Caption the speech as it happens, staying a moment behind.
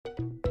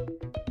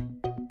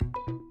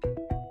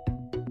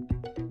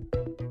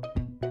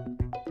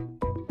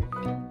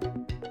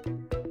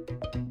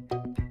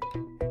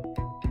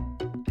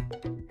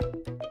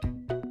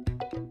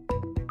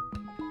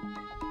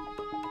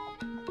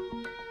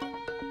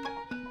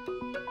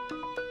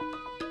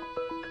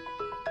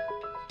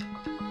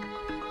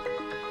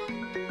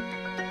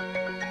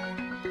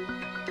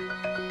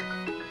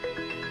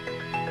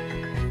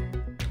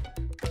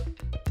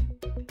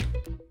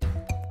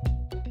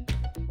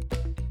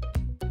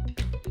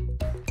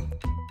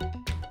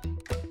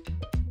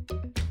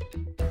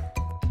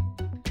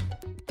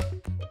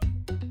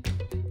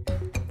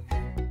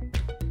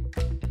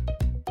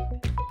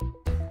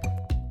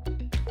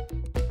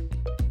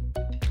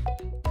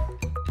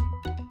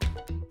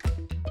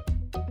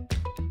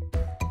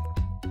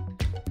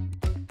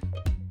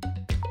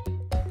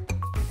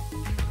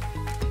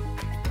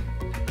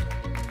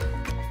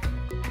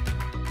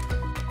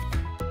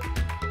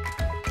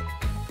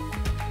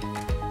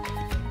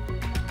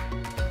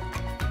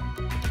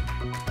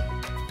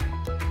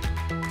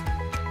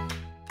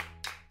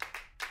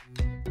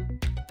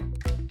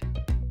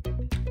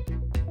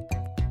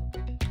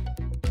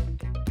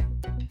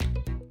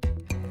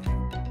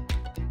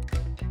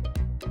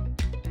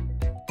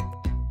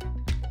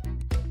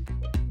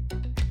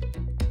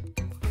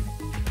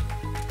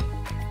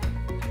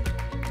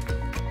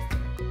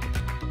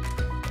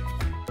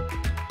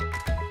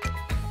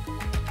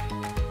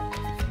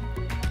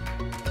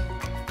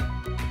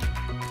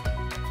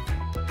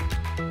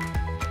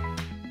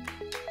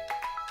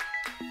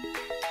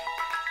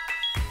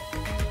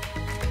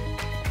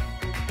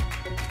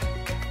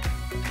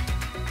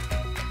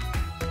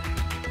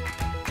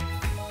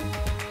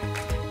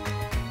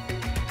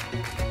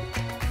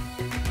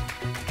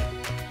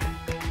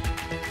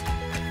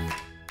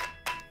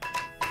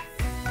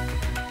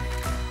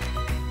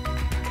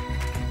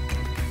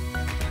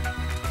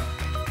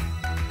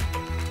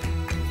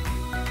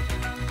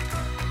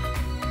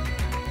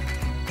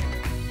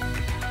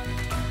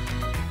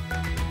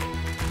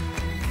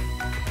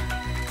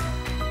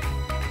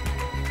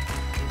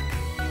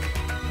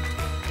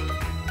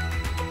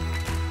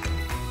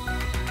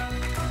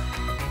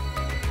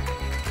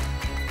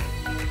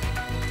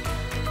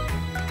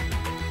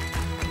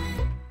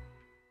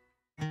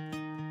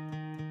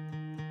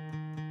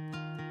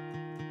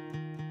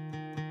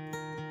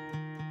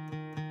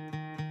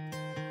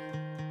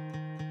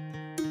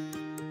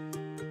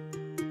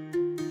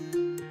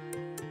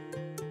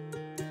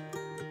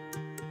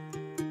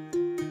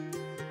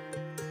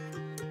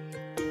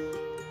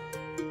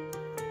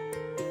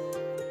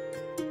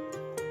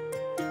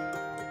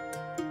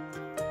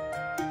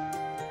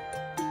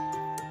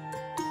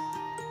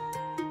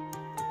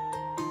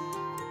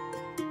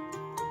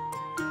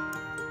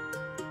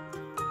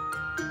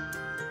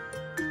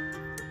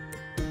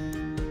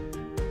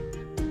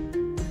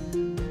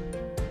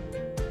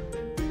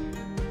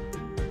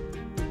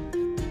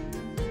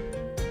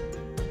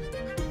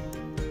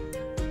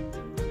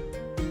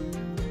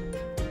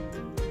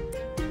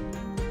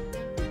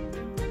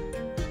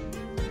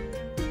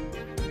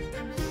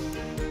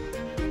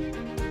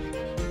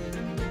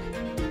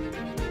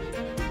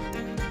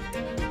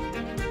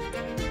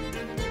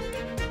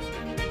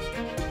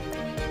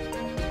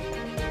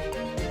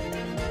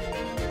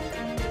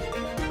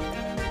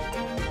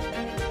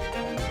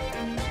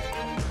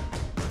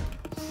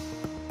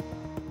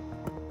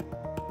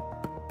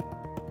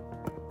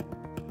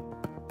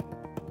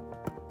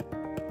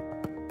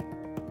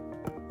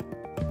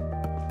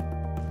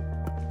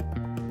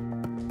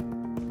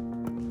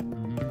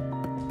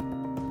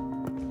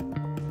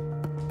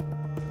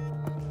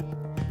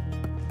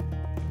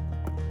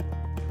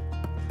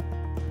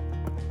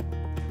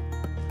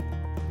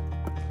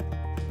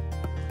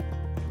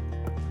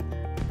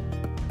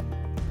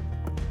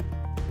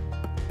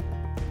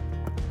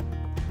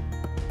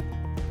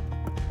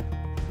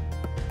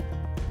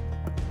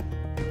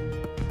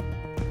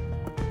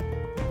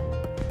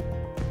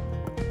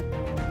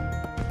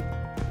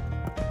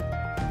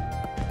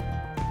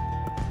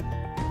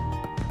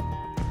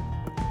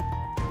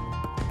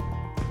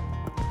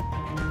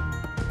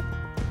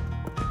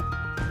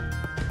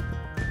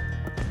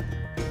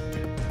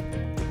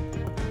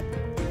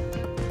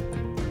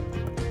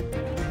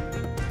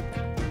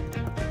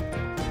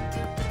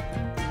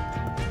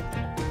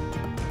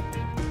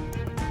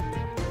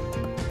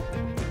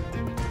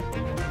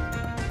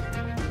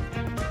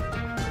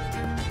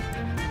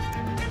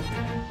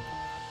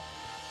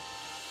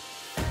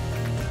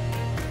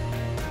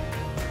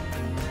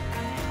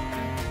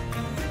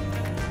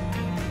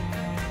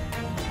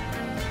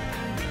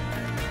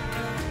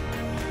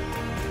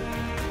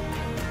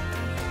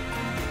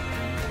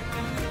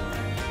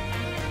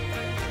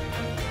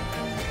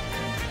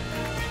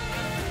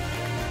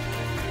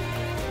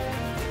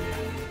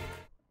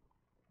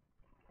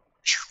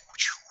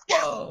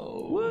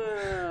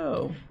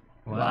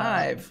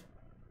live.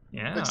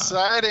 Yeah.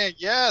 Exciting.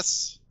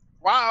 Yes.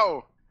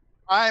 Wow.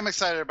 I'm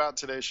excited about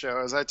today's show.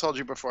 As I told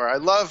you before, I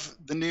love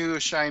the new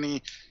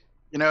shiny,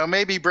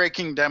 maybe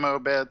breaking demo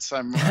bits.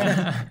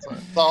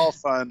 It's all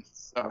fun.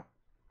 So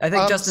I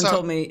think Justin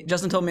told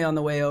me on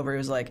the way over, he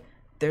was like,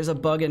 there's a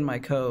bug in my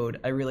code.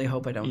 I really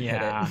hope I don't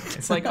hit it.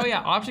 It's like, oh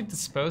yeah, object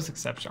dispose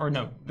exception. Or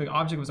no, the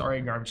object was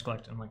already garbage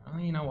collected. I'm like, oh,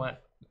 you know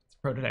what? It's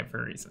a prototype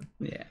for a reason.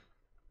 Yeah.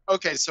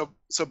 Okay, so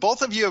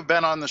both of you have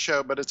been on the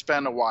show, but it's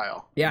been a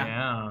while.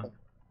 Yeah.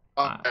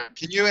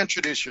 Can you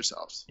introduce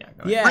yourselves? Yeah,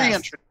 go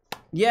ahead.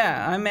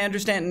 Yeah, I'm Andrew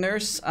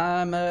Stanton-Nurse.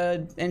 I'm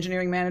an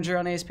engineering manager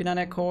on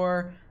ASP.NET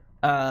Core.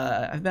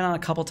 I've been on a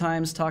couple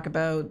times to talk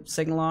about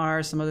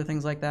SignalR, some other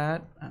things like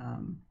that.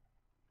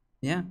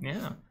 Yeah.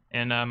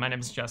 And my name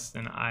is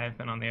Justin. I've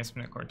been on the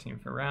ASP.NET Core team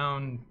for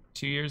around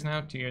 2 years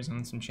now, 2 years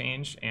and some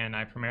change. And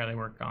I primarily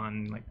work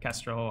on like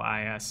Kestrel,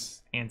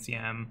 IS,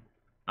 ANSI-M,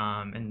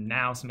 and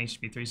now some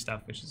HTTP3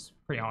 stuff, which is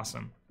pretty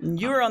awesome.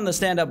 You were on the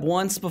stand-up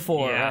once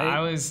before, yeah, right? I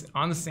was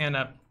on the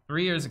stand-up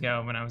 3 years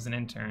ago when I was an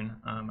intern.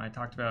 I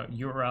talked about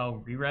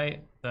URL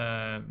rewrite,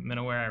 the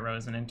middleware I wrote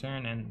as an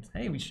intern, and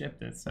hey, we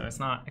shipped it, so it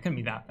couldn't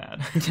be that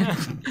bad.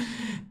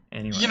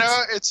 Anyways.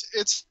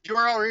 It's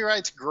URL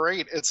rewrite's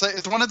great.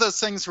 It's one of those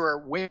things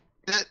where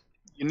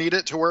you need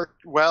it to work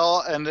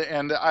well,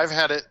 and I've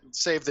had it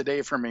save the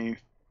day for me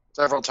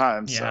several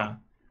times. Yeah. So.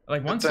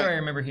 Like one story I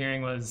remember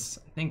hearing was,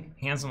 I think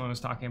Hanselman was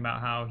talking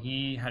about how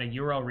he had a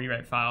URL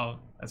rewrite file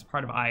as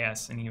part of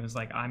IS, and he was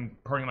like, I'm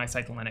porting my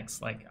site to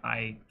Linux, like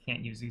I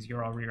can't use these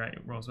URL rewrite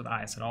rules with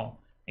IS at all.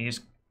 And he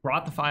just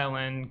brought the file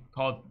in,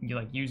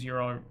 use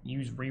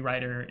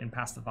rewriter, and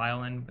passed the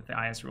file in with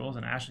the IS rules,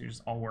 and it actually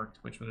just all worked,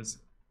 it was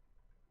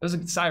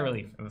a sigh of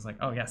relief. It was like,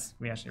 oh yes,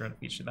 we actually wrote a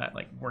feature that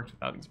like worked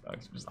without these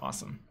bugs, which is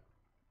awesome.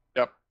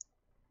 Yep.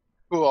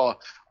 Cool.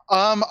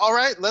 All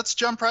right, let's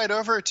jump right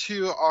over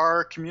to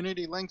our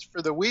community links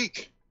for the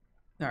week.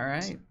 All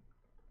right.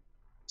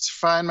 Let's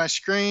find my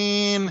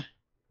screen. I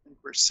think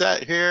we're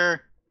set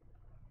here.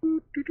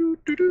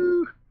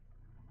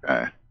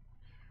 Okay.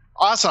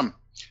 Awesome.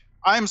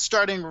 I'm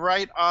starting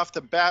right off the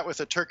bat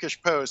with a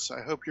Turkish post.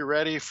 I hope you're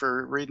ready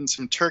for reading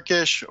some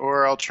Turkish,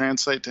 or I'll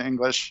translate to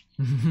English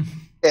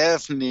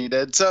if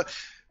needed. So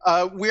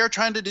we are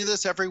trying to do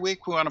this every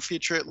week. We want to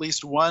feature at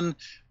least one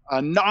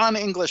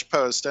non-English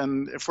post,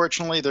 and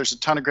fortunately there's a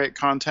ton of great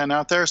content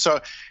out there. So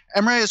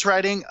Emre is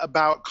writing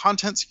about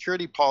content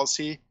security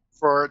policy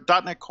for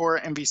 .NET Core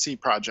MVC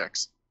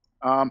projects.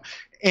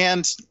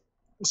 And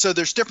so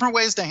there's different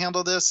ways to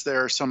handle this.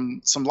 There are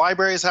some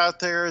libraries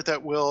out there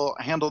that will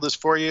handle this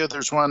for you.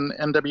 There's one,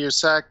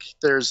 NWSec.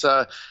 There's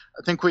I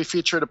think we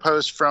featured a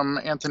post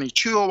from Anthony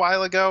Chu a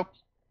while ago.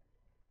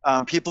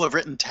 People have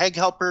written tag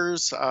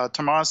helpers.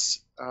 Tomas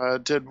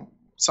did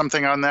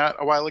something on that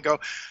a while ago.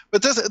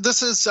 But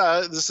this is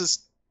a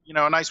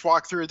nice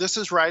walkthrough. This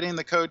is writing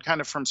the code kind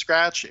of from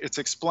scratch. It's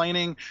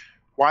explaining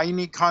why you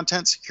need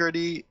content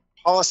security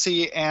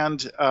policy,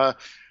 and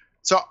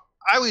so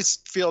I always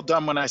feel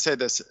dumb when I say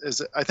this.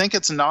 I think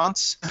it's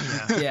nonce.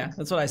 Yeah,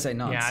 that's what I say,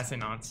 nonce. Yeah, I say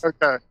nonce.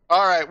 Okay.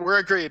 All right, we're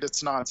agreed.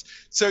 It's nonce.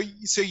 So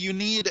you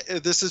need,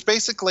 this is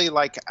basically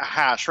like a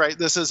hash, right?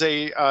 This is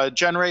a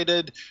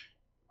generated,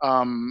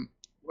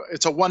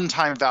 it's a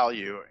one-time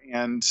value.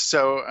 And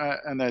so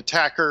an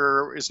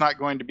attacker is not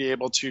going to be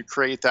able to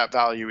create that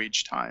value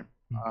each time.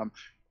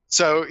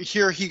 So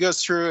here he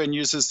goes through and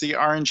uses the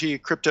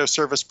RNG crypto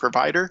service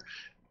provider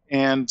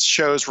and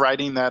shows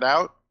writing that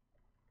out.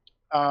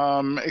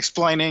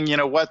 Explaining,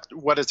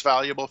 what it's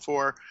valuable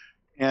for,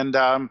 and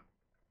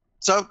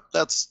so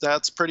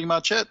that's pretty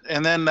much it.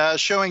 And then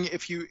showing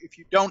if you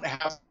don't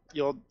have,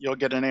 you'll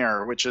get an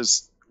error, which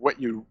is what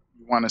you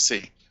want to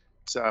see.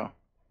 So,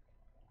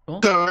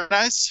 cool. So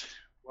nice,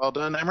 well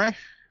done, Emre.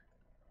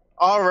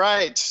 All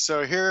right,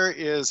 so here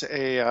is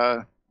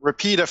a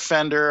repeat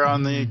offender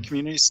on the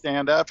community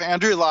stand-up,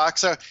 Andrew Locke.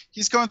 So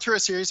he's going through a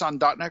series on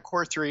 .NET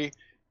Core 3.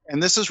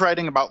 And this is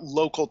writing about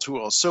local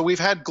tools. So we've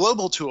had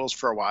global tools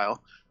for a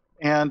while.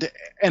 And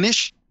an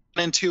issue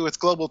into with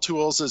global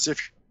tools is if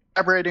you're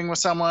collaborating with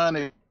someone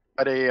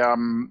at a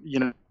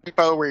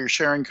repo where you're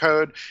sharing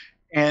code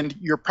and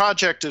your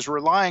project is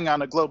relying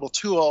on a global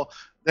tool,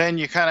 then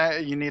you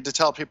need to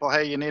tell people,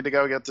 hey, you need to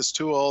go get this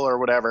tool or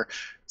whatever.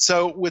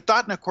 So with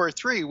 .NET Core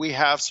 3, we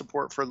have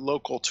support for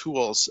local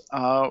tools.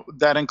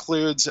 That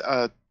includes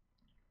you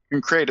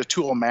can create a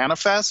tool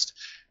manifest.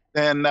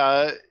 Then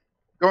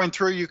going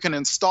through, you can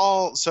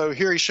install. So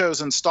here he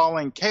shows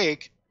installing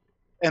Cake,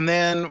 and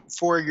then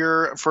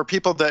for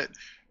people that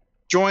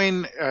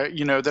join,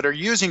 that are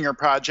using your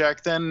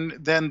project, then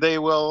they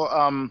will.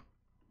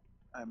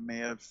 I may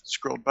have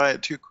scrolled by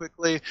it too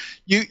quickly.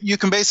 You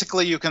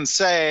can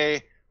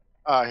say,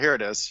 here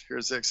it is.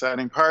 Here's the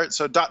exciting part.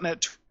 So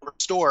 .NET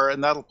Store,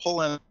 and that'll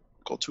pull in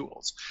local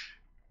tools.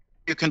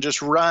 You can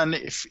just run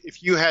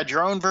if you had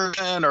your own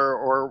version,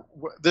 or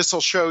this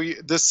will show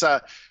you this.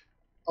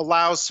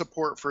 Allows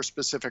support for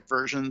specific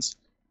versions.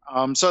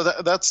 So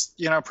that's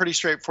pretty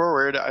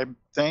straightforward, I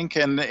think,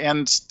 and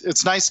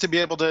it's nice to be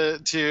able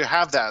to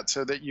have that,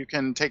 so that you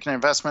can take an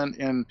investment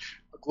in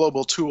a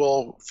global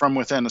tool from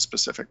within a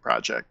specific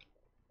project.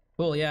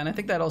 Cool, yeah, and I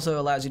think that also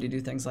allows you to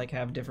do things like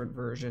have different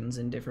versions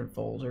in different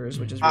folders,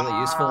 which is really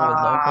useful with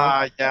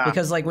local. Yeah.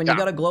 Because like when you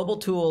got a global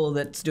tool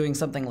that's doing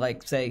something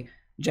like, say,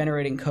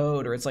 generating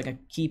code, or it's like a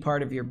key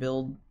part of your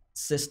build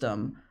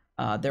system,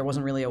 there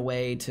wasn't really a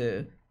way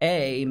to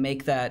A,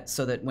 make that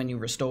so that when you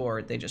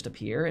restore, they just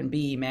appear, and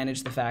B,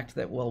 manage the fact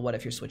that, well, what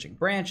if you're switching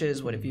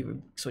branches? What if you're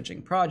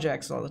switching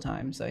projects all the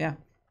time? So yeah,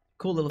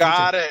 cool little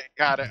feature.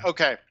 Got it.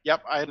 Okay,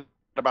 yep, I had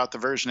about the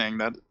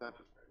versioning.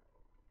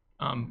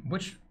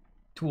 Which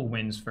tool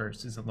wins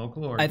first? Is it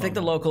local or I think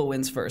the local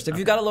wins first. If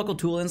you've got a local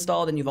tool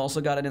installed and you've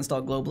also got it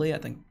installed globally, I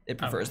think it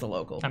prefers the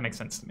local. That makes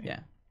sense to me.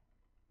 Yeah.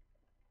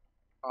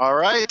 All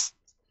right.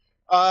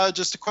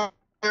 Just a quick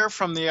here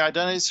from the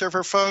identity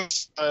server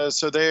folks.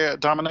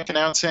 Dominic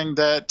announcing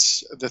that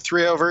the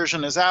 3.0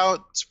 version is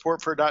out,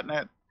 support for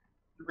 .NET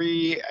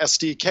 3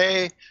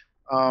 SDK,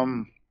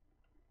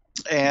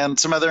 and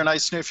some other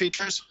nice new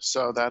features.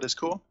 So that is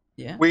cool.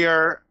 Yeah. We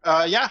are,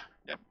 yeah.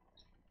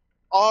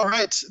 All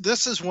right,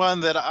 this is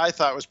one that I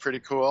thought was pretty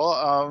cool.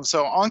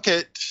 So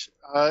Onkit,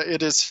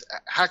 it is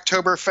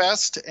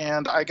Hacktoberfest,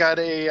 and I got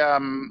a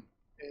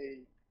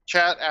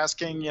chat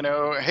asking,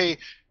 hey,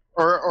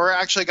 or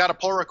actually got a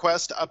pull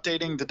request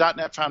updating the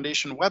 .NET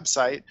Foundation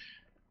website.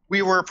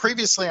 We were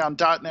previously on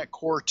 .NET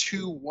Core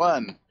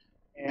 2.1,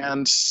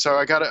 and so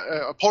I got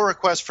a pull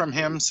request from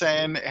him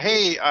saying,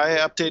 hey, I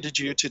updated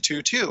you to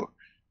 2.2.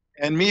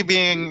 And me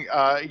being,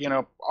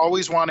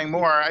 always wanting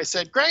more, I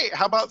said, great,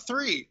 how about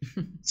 3?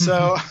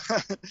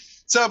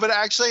 But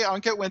actually,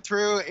 Onkit went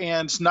through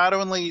and not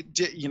only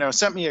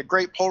sent me a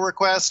great pull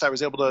request, I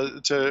was able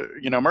to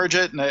merge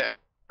it, and it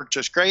worked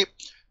just great.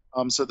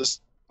 So this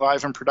is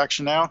live in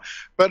production now.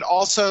 But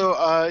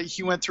also,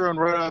 he went through and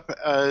wrote up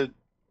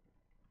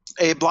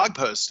a blog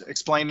post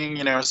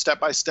explaining, step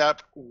by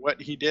step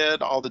what he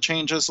did, all the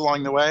changes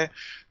along the way.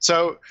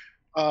 So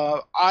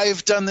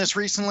I've done this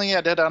recently.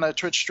 I did on a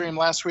Twitch stream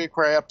last week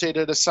where I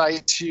updated a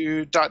site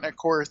to .NET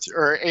Core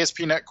or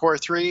ASP.NET Core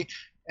 3,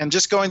 and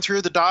just going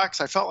through the docs,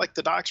 I felt like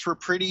the docs were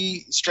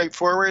pretty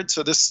straightforward.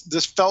 So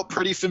this felt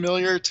pretty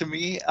familiar to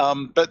me.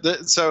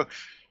 The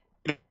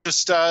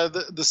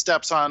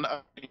steps on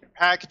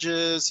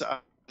packages,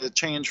 the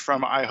change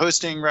from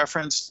iHosting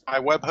reference,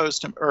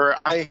 iWebhost or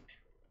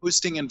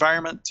iHosting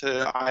environment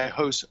to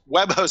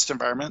web host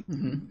environment.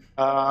 Mm-hmm.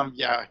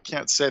 I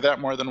can't say that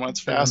more than once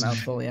fast. A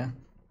mouthful, yeah.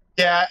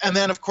 Yeah, and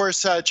then of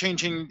course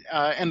changing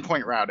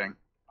endpoint routing,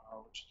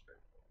 which is great.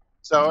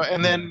 So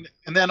and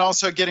then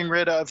also getting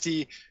rid of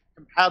the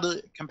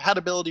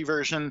compatibility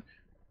version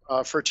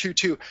for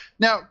 2.2.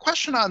 Now,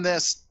 question on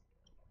this: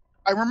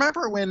 I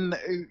remember when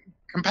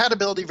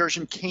compatibility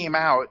version came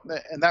out,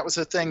 and that was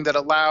a thing that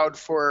allowed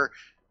for,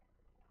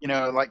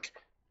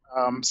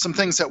 some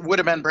things that would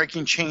have been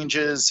breaking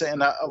changes,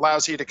 and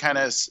allows you to kind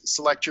of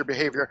select your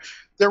behavior.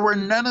 There were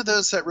none of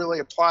those that really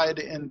applied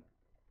in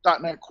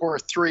 .NET Core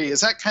 3.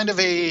 Is that kind of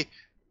a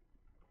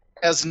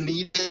as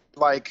needed,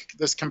 like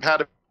this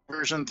compatible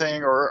version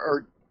thing,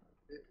 or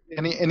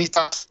any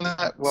thoughts on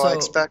that? Well, I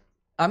expect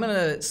I'm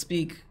gonna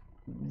speak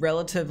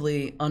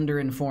relatively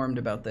underinformed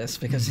about this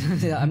because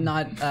I'm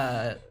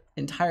not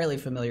entirely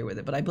familiar with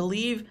it, but I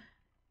believe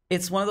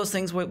it's one of those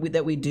things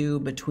that we do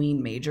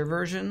between major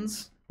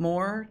versions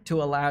more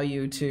to allow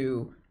you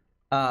to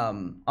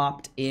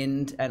opt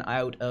in and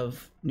out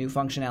of new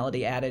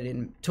functionality added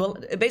in.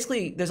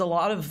 Basically, there's a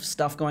lot of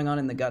stuff going on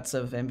in the guts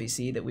of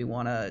MVC that we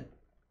want to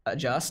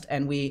adjust,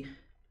 and we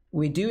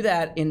do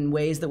that in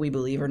ways that we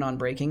believe are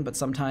non-breaking, but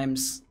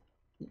sometimes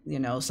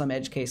some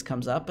edge case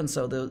comes up, and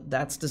so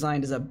that's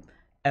designed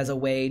as a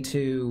way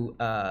to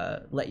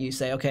let you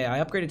say, okay, I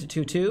upgraded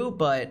to 2.2,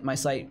 but my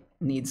site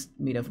needs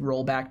me to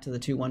roll back to the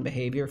 2.1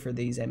 behavior for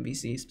these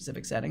MVC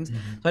specific settings.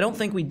 Mm-hmm. So I don't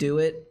think we do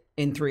it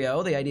in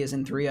 3.0. The idea is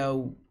in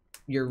 3.0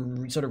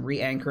 you're sort of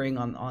re-anchoring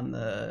on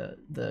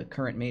the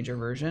current major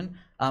version,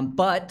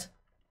 but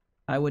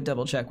I would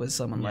double check with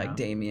someone like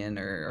Damien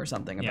or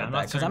something about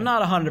that, because I'm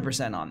not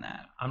 100% on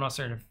that. I'm not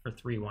certain for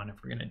 3.1 if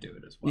we're gonna do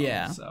it as well.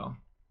 Yeah. So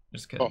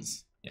just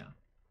because,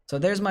 So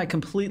there's my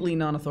completely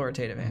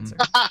non-authoritative answer.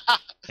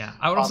 Yeah,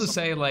 I would also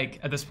say, like,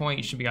 at this point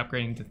you should be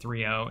upgrading to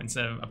 3.0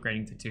 instead of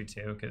upgrading to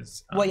 2.2,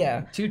 because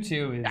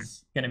 2.2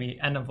 is gonna be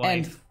end of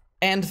life.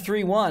 And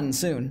 3.1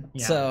 soon.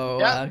 Yeah.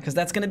 So, because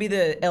that's going to be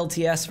the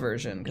LTS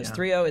version, because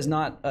 3.0 is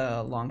not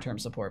long-term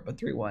support, but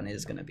 3.1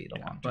 is going to be the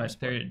long-term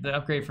support. The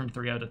upgrade from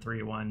 3.0 to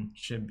 3.1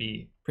 should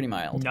be pretty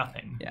mild.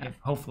 Nothing. Yeah.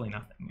 Hopefully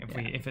nothing.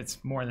 If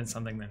it's more than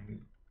something, then we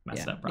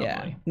messed up probably.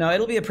 Yeah. No,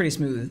 it'll be a pretty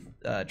smooth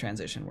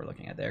transition we're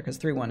looking at there, because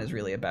 3.1 is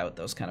really about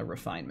those kind of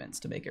refinements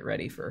to make it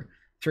ready for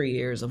 3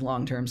 years of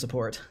long-term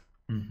support.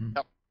 Mm-hmm.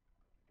 Yep.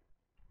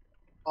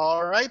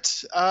 All right.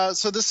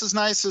 So this is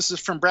nice. This is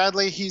from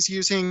Bradley. He's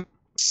using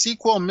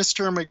SQL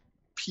Mr.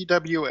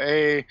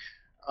 PWA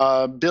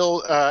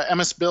build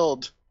MS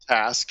build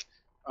task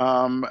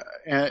or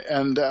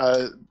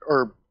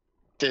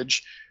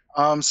package.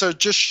 So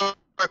just a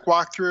quick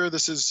walkthrough.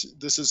 This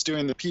is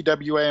doing the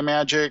PWA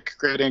magic,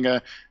 creating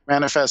a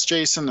manifest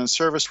JSON and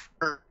service.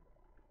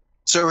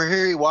 So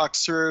here he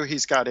walks through.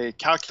 He's got a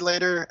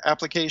calculator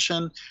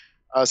application,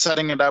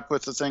 setting it up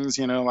with the things,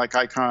 like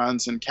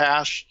icons and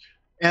cache,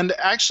 and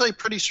actually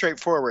pretty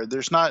straightforward.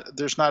 There's not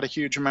a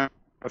huge amount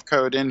of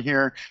code in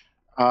here.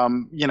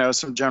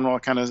 Some general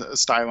kind of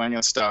styling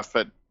and stuff,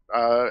 but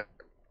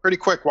pretty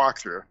quick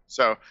walkthrough.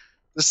 So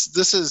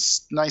this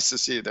is nice to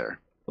see there.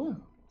 Cool.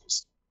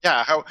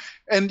 Yeah,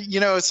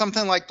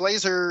 something like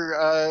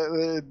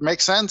Blazor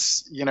makes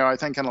sense. I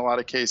think in a lot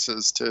of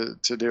cases to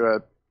do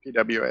a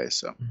PWA.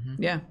 So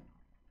yeah.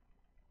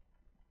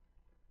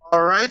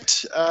 All right.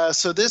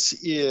 So this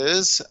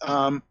is.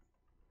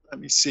 Let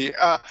me see.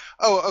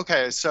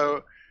 Okay.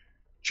 So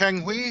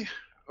Cheng Hui.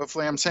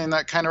 Hopefully I'm saying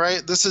that kind of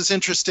right. This is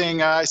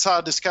interesting. I saw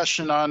a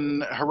discussion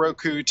on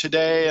Heroku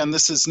today, and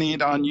this is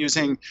neat on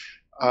using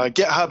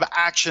GitHub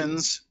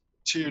Actions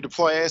to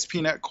deploy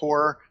ASP.NET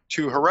Core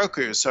to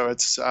Heroku. So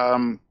it's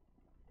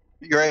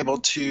you're able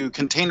to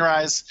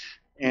containerize,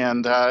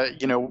 and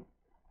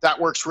that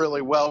works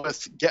really well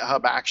with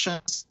GitHub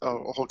Actions. A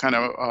whole kind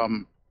of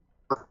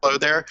workflow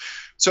there.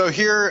 So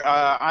here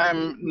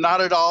I'm not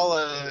at all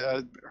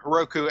a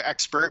Heroku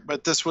expert,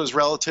 but this was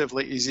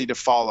relatively easy to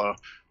follow.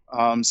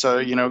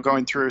 So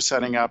going through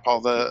setting up all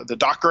the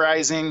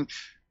Dockerizing.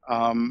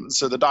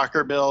 So the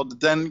Docker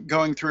build, then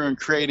going through and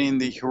creating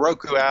the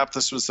Heroku app.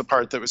 This was the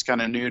part that was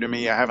kind of new to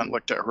me. I haven't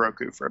looked at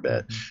Heroku for a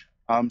bit.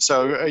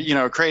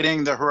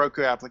 Creating the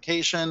Heroku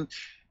application,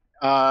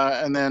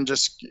 and then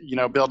just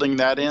building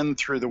that in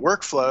through the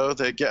workflow,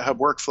 the GitHub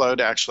workflow,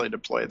 to actually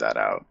deploy that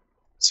out.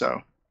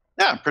 So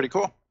yeah, pretty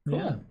cool.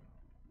 Yeah.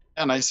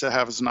 And nice to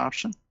have as an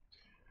option.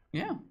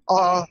 Yeah.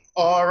 All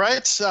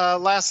right.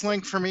 Last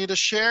link for me to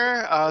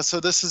share. So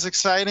this is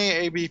exciting.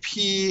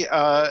 ABP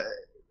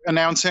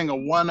announcing a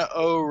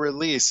 1.0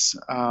 release.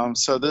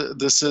 So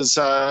this is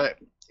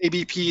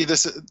ABP.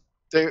 This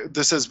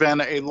has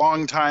been a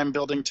long time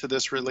building to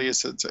this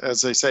release. It's,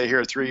 as they say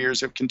here, 3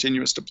 years of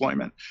continuous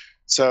deployment.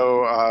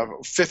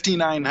 So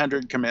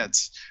 5,900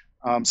 commits.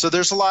 So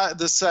there's a lot.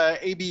 This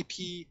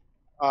ABP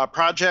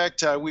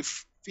project,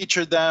 we've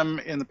featured them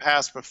in the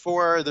past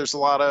before. There's a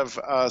lot of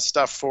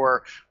stuff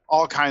for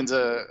all kinds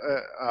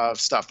of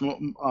stuff,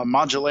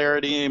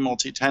 modularity,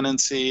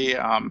 multi-tenancy,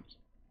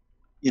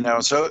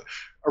 so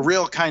a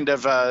real kind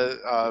of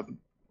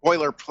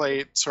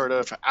boilerplate sort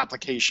of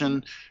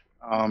application.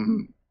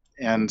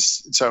 And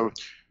so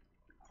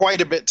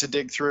quite a bit to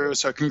dig through.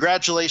 So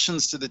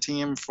congratulations to the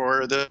team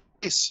for the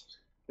release.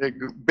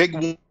 Big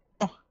one.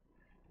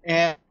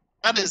 And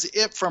that is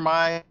it for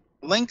my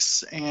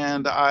links.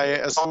 And I,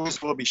 as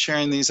always, will be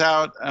sharing these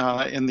out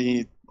in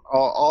the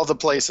all the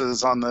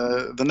places on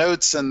the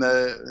notes and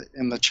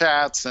in the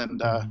chats.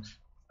 And so,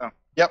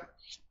 yep.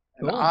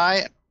 And Cool.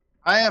 I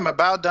am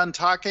about done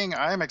talking.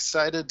 I am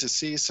excited to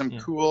see some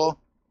cool,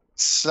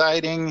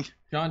 exciting.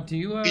 John, do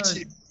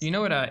you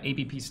know what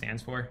ABP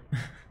stands for?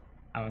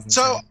 I wasn't.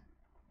 So,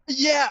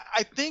 yeah,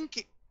 I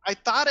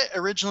thought it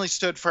originally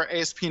stood for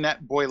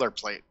ASP.NET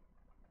Boilerplate,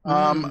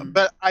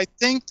 but I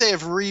think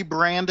they've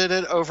rebranded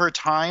it over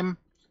time,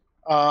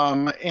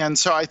 and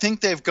so I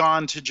think they've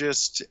gone to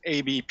just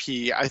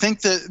ABP. I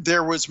think that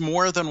there was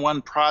more than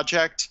one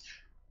project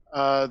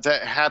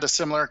that had a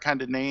similar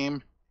kind of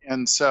name,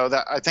 and so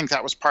I think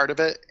that was part of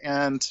it,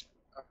 and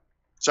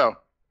so.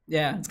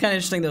 Yeah, it's kind of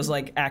interesting, those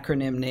like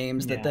acronym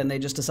names that then they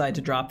just decide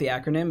to drop the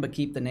acronym but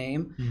keep the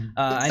name.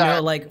 I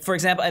know, like, for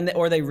example,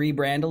 or they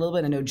rebrand a little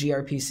bit. I know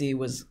gRPC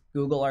was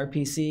Google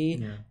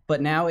RPC, but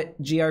now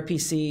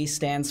gRPC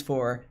stands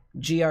for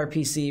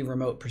gRPC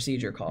Remote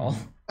Procedure Call.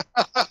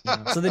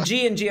 So the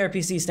G in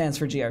gRPC stands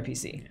for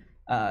gRPC.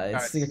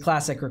 It's the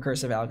classic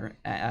recursive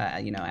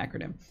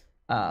acronym.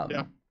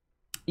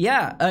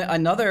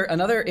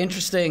 Another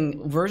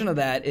interesting version of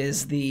that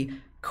is the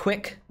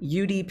QUIC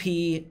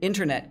UDP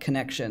Internet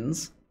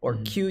Connections, or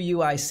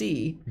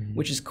QUIC,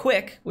 which is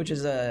QUIC, which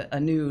is a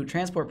new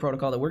transport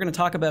protocol that we're going to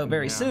talk about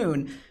very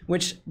soon,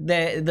 which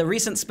the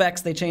recent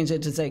specs, they changed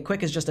it to say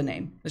QUIC is just a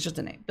name. It's just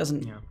a name. It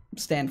doesn't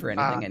stand for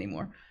anything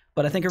anymore.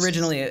 But I think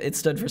originally it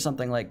stood for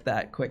something like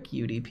that, QUIC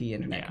UDP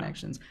Internet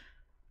Connections.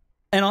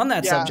 And on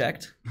that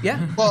subject,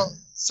 Well,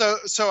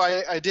 so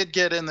I did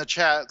get in the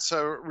chat.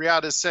 So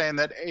Riyadh is saying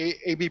that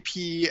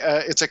ABP,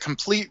 it's a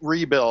complete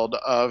rebuild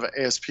of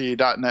ASP.NET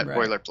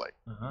Boilerplate.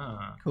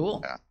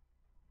 Cool.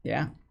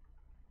 Yeah.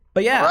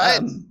 But yeah,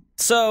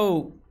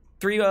 so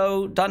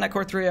 3.0, .NET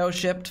Core 3.0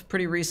 shipped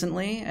pretty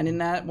recently. And in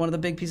that, one of the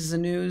big pieces of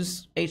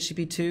news,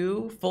 HTTP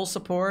 2, full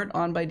support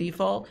on by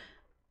default.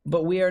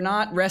 But we are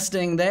not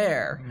resting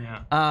there.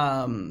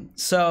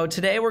 So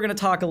today we're going to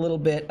talk a little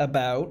bit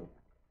about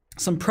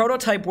some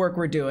prototype work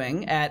we're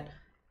doing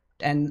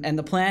and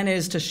the plan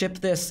is to ship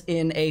this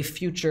in a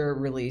future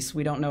release.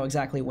 We don't know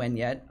exactly when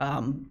yet,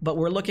 but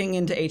we're looking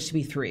into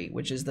HTTP 3,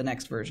 which is the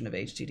next version of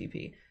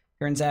HTTP.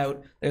 Turns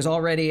out there's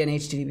already an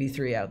HTTP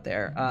 3 out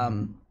there.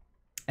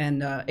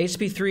 And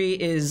HTTP 3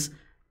 is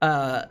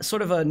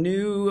sort of a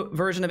new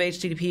version of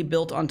HTTP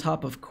built on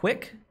top of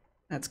QUIC.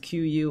 That's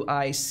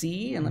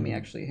QUIC. And let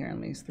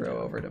me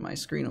throw over to my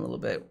screen a little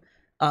bit.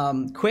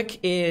 QUIC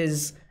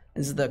is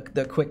the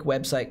QUIC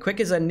website. QUIC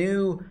is a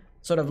new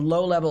sort of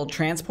low-level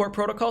transport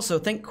protocol. So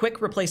think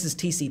QUIC replaces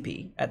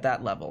TCP at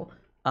that level.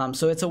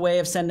 So it's a way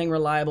of sending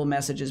reliable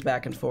messages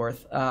back and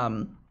forth.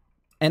 And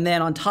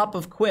then on top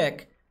of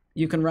QUIC,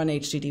 you can run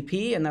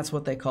HTTP, and that's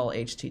what they call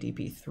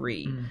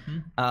HTTP3.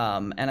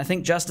 And I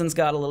think Justin's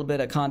got a little bit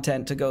of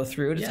content to go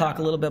through to talk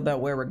a little bit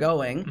about where we're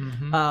going.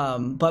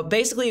 But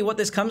basically what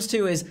this comes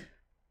to is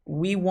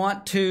we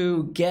want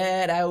to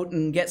get out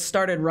and get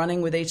started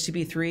running with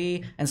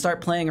HTTP3 and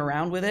start playing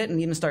around with it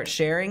and even start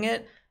sharing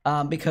it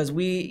because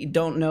we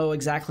don't know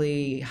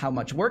exactly how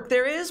much work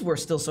there is. We're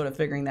still sort of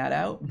figuring that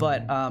out.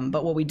 But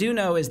what we do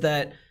know is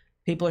that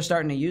people are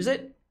starting to use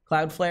it.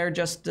 Cloudflare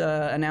just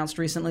announced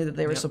recently that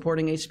they were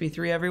supporting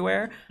HTTP3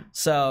 everywhere.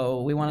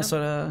 So we want to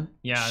sort of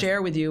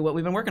share with you what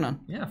we've been working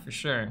on. Yeah, for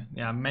sure.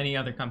 Yeah, many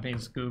other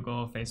companies,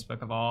 Google, Facebook,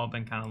 have all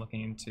been kind of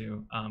looking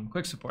into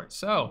QUIC support.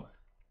 So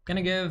I'm going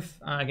to give,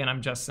 again,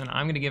 I'm Justin.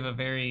 I'm going to give a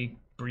very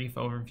brief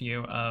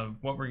overview of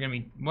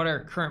what our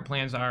current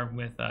plans are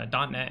with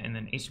 .NET and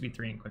then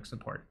HTTP3 and QUIC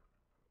support.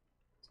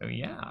 So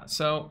yeah,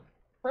 so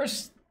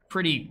first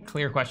pretty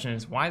clear question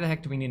is why the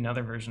heck do we need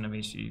another version of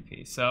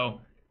HTTP?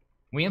 So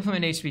we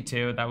implemented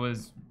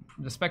HTTP2.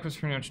 The spec was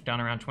pretty much done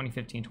around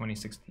 2015,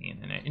 2016,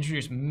 and it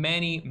introduced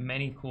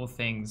many cool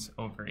things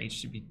over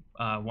HTTP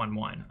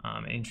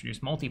 1.1. It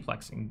introduced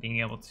multiplexing, being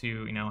able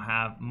to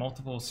have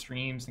multiple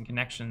streams and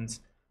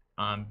connections,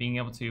 being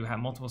able to have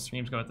multiple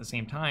streams go at the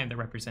same time that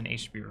represent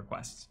HTTP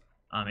requests.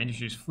 It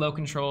introduced flow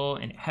control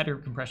and header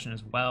compression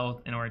as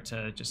well in order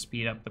to just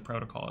speed up the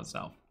protocol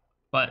itself.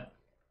 But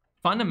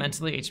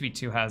fundamentally,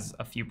 HTTP2 has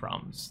a few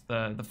problems.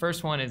 The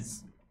first one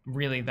is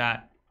really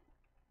that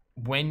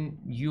when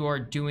you are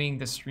doing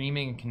the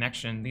streaming and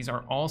connection, these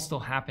are all still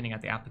happening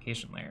at the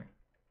application layer.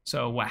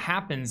 So what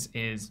happens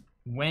is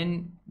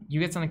when you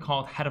get something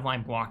called head of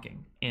line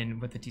blocking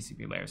with the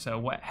TCP layer. So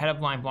what head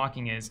of line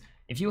blocking is,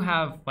 if you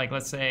have, like,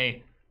 let's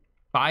say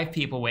 5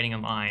 people waiting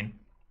in line,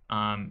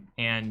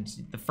 and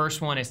the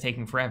first one is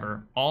taking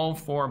forever, all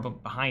 4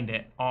 behind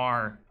it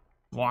are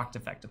blocked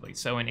effectively.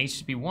 So in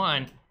HTTP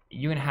 1,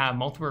 you can have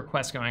multiple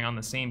requests going on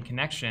the same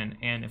connection,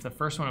 and if the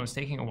first one was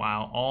taking a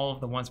while, all of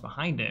the ones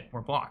behind it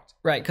were blocked.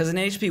 Right, because in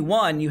HTTP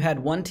 1, you had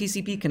one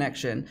TCP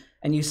connection,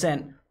 and you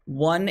sent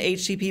one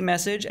HTTP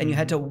message, and you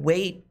had to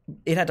wait.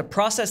 It had to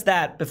process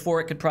that before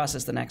it could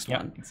process the next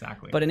one.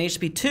 Exactly. But in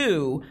HTTP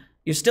 2,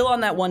 you're still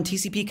on that one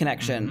TCP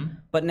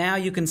connection, but now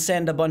you can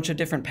send a bunch of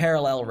different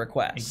parallel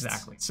requests.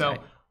 Exactly. So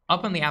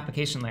up on the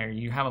application layer,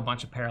 you have a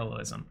bunch of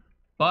parallelism.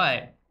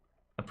 But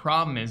the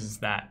problem is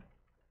that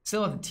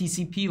still at the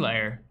TCP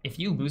layer, if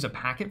you lose a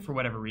packet for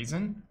whatever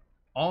reason,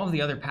 all of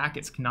the other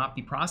packets cannot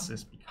be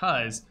processed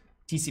because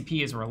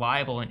TCP is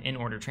reliable in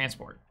order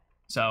transport.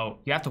 So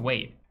you have to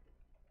wait.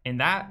 And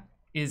that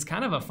is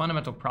kind of a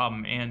fundamental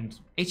problem. And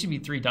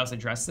HTTP3 does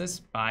address this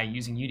by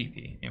using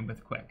UDP and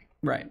with QUIC.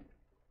 Right.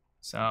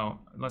 So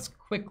let's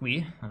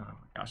quickly, oh my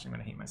gosh, I'm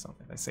going to hate myself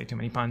if I say too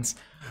many puns.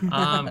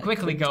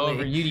 Quickly go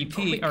over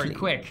UDP or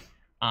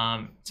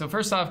QUIC. So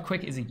first off,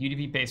 QUIC is a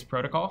UDP-based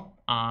protocol.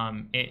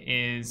 It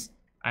is,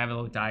 I have a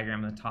little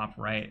diagram on the top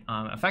right.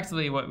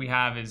 Effectively, what we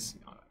have is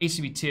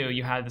HTTP2,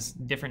 you have this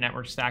different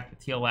network stack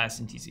with TLS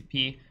and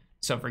TCP.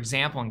 So for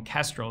example, in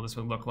Kestrel, this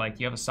would look like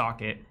you have a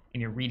socket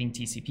and you're reading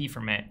TCP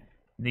from it.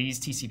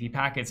 These TCP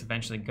packets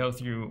eventually go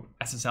through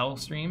SSL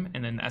stream,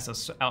 and then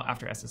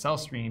after SSL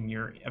stream,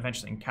 you're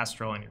eventually in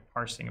Kestrel and you're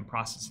parsing and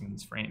processing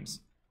these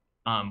frames.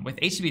 With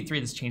HTTP3,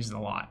 this changes a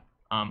lot.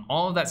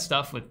 All of that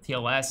stuff with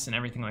TLS and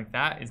everything like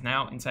that is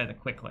now inside the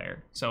QUIC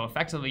layer. So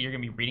effectively, you're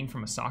going to be reading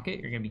from a socket,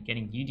 you're going to be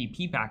getting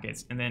UDP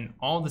packets, and then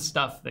all the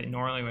stuff that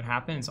normally would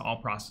happen is all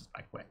processed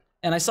by QUIC.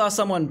 And I saw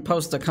someone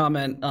post a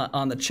comment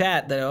on the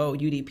chat that, oh,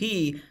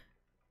 UDP,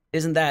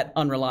 isn't that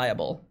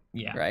unreliable?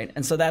 Yeah. Right.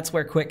 And so that's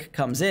where QUIC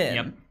comes in.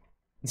 Yep.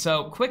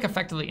 So QUIC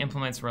effectively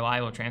implements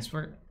reliable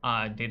transfer,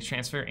 data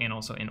transfer, and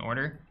also in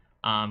order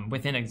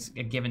within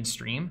a given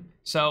stream.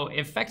 So it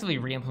effectively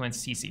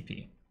re-implements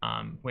TCP,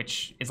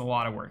 which is a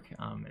lot of work.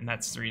 And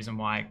that's the reason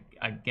why,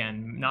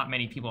 again, not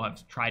many people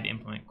have tried to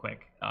implement QUIC.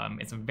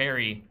 It's a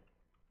very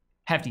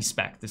hefty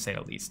spec, to say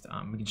the least.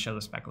 We can show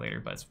the spec later,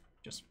 but it's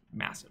just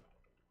massive.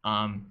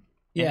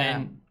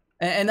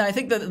 And I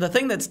think the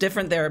thing that's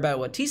different there about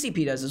what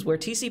TCP does is where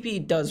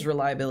TCP does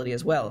reliability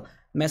as well.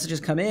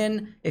 Messages come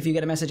in. If you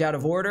get a message out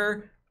of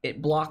order,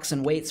 it blocks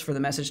and waits for the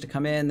message to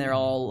come in. They're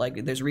all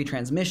like, there's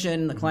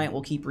retransmission. The client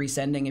will keep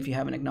resending if you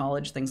haven't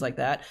acknowledged, things like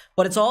that.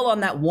 But it's all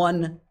on that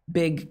one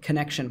big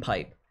connection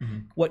pipe.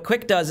 What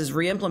QUIC does is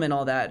re-implement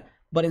all that.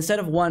 But instead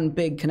of one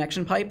big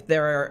connection pipe,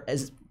 there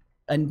is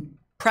a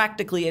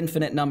practically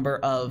infinite number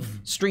of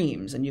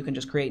streams, and you can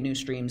just create new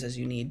streams as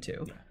you need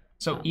to.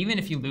 So even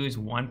if you lose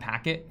one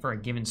packet for a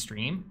given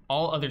stream,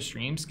 all other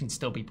streams can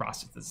still be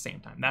processed at the same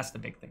time. That's the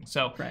big thing.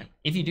 So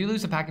if you do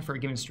lose a packet for a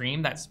given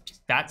stream,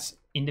 that's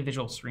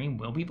individual stream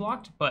will be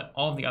blocked, but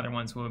all of the other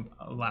ones will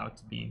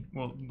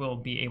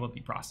be able to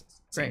be processed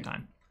at the same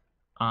time.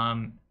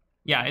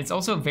 Yeah, it's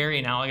also very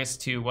analogous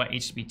to what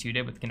HTTP2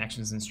 did with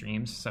connections and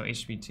streams. So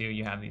HTTP2,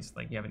 you have these,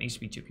 like, you have an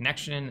HTTP2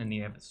 connection and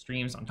you have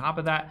streams on top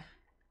of that.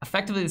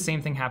 Effectively, the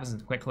same thing happens in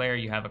the QUIC layer.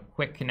 You have a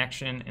QUIC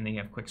connection, and then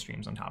you have QUIC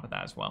streams on top of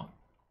that as well.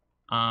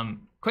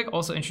 QUIC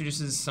also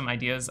introduces some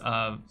ideas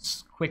of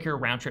quicker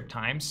round-trip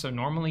times. So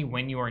normally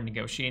when you are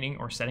negotiating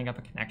or setting up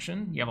a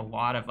connection, you have a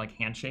lot of like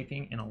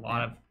handshaking and a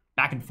lot of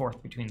back and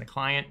forth between the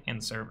client and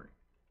the server.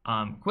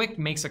 QUIC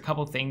makes a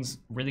couple things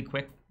really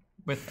quick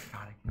with,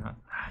 God, I cannot.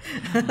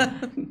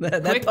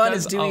 that pun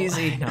is too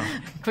easy.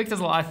 QUIC does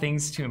a lot of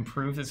things to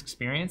improve this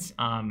experience.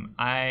 I'm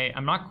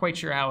not quite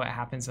sure how it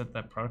happens at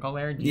the protocol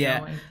layer. Do you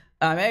know?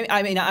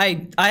 I mean,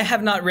 I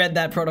have not read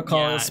that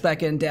protocol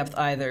spec in depth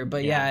either,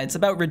 but it's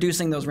about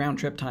reducing those round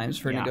trip times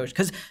for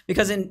negotiation.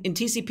 Because in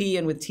TCP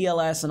and with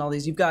TLS and all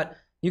these, you got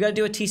to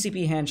do a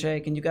TCP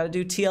handshake and you got to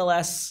do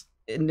TLS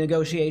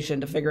negotiation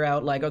to figure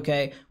out like,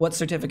 okay, what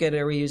certificate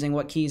are we using,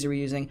 what keys are we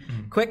using.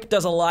 QUIC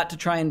does a lot to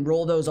try and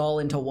roll those all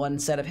into one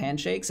set of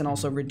handshakes and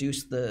also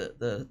reduce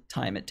the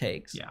time it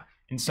takes.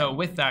 And so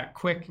with that,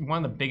 QUIC,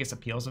 one of the biggest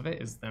appeals of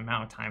it is the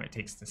amount of time it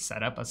takes to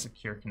set up a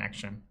secure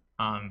connection.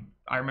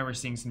 I remember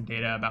seeing some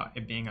data about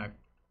it being a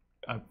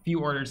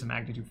few orders of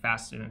magnitude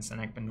faster than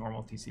setting up a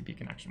normal TCP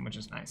connection, which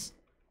is nice.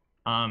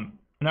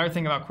 Another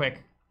thing about QUIC,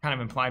 kind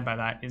of implied by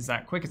that, is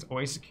that QUIC is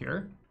always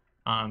secure.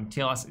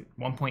 TLS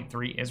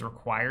 1.3 is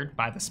required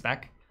by the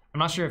spec. I'm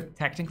not sure if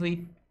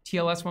technically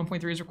TLS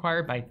 1.3 is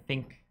required, but I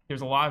think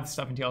there's a lot of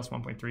stuff in TLS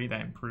 1.3 that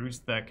improves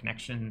the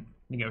connection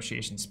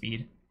negotiation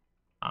speed.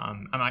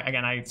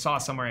 Again, I saw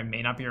somewhere it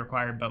may not be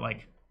required, but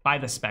like by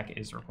the spec it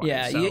is required.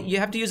 Yeah, so, you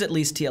have to use at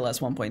least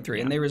TLS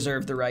 1.3, and they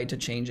reserve the right to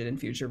change it in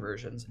future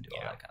versions and do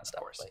all that kind of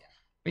stuff.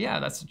 But yeah,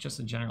 that's just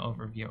a general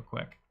overview of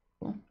QUIC.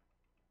 Cool.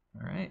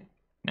 All right.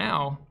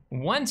 Now,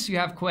 once you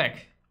have QUIC,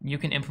 you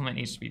can implement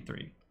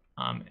HTTP3.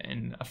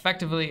 And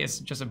effectively, it's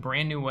just a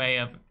brand new way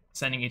of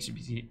sending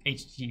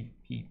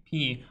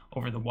HTTP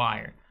over the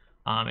wire.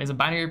 It's a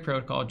binary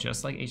protocol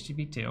just like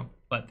HTTP2,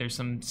 but there's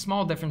some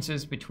small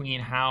differences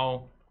between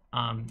how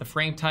the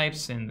frame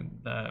types and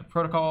the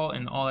protocol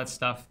and all that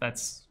stuff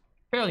that's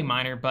fairly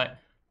minor, but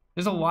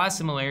there's a lot of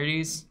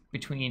similarities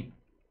between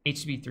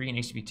HTTP3 and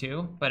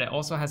HTTP2, but it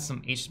also has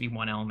some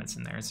HTTP1 elements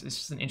in there. It's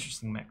just an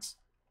interesting mix.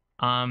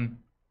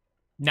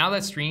 Now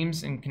that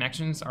streams and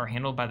connections are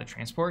handled by the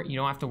transport, you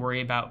don't have to worry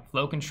about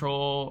flow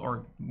control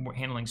or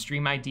handling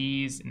stream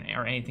IDs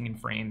or anything in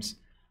frames.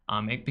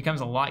 It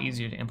becomes a lot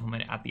easier to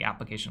implement at the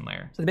application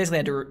layer. So they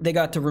basically they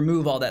got to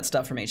remove all that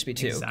stuff from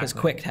HTTP2 because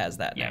QUIC has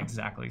that now. Yeah,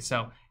 exactly.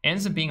 So it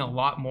ends up being a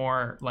lot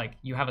more like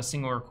you have a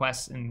single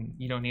request and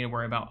you don't need to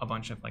worry about a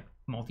bunch of like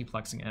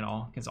multiplexing at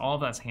all because all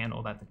of that's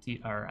handled at the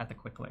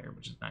QUIC layer,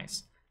 which is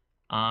nice.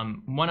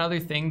 One other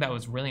thing that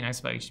was really nice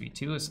about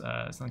HTTP2 is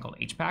something called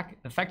HPAC.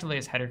 Effectively,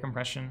 it's header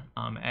compression.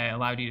 It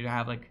allowed you to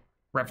have like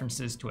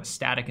references to a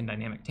static and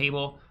dynamic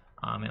table.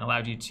 It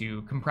allowed you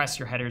to compress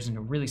your headers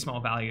into really small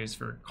values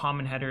for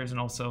common headers, and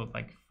also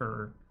like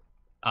for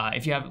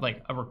if you have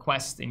like a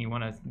request and you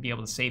want to be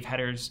able to save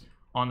headers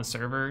on the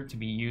server to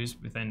be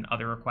used within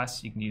other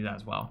requests, you can do that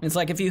as well. It's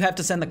like if you have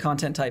to send the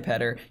content type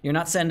header, you're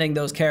not sending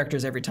those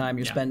characters every time.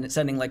 You're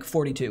sending like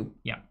 42.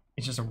 Yeah,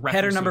 it's just a reference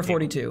header number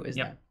 42 is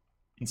that.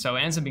 And so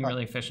it ends up being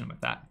really efficient with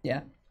that.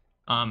 Yeah.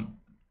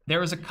 There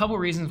was a couple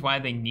reasons why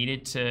they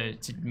needed to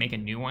make a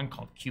new one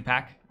called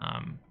QPAC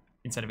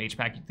instead of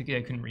HPAC.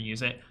 They couldn't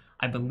reuse it.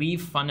 I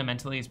believe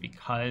fundamentally is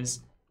because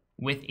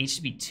with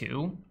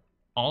HTTP2,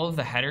 all of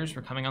the headers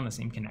were coming on the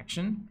same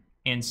connection.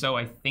 And so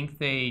I think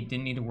they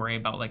didn't need to worry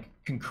about like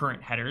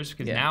concurrent headers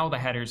because now the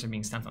headers are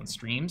being sent on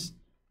streams.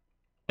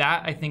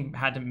 That I think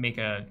had to make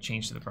a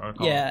change to the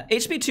protocol. Yeah,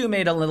 HTTP2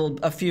 made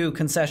a few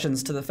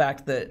concessions to the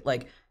fact that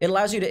like it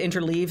allows you to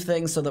interleave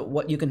things so that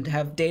what you can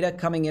have data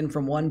coming in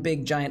from one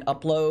big giant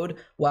upload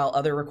while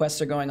other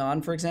requests are going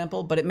on, for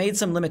example. But it made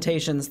some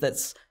limitations that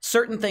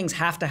certain things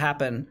have to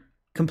happen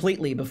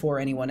completely before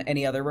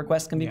any other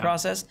request can be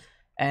processed.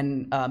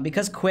 And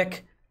because QUIC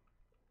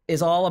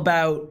is all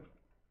about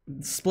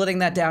splitting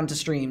that down to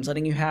streams,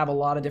 letting you have a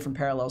lot of different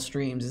parallel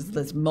streams.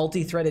 This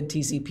multi-threaded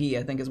TCP,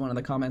 I think, is one of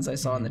the comments I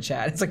saw in the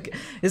chat. It's like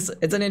it's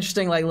an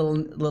interesting like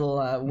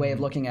little way of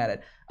looking at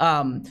it.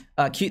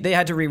 They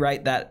had to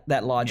rewrite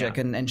that logic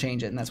and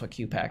change it, and that's what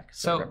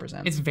QPAC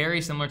represents. It's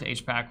very similar to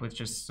HPAC with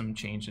just some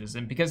changes,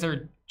 and because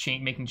they're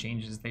making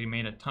changes, they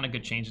made a ton of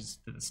good changes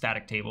to the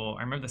static table.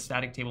 I remember the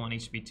static table on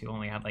HTTP2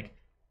 only had like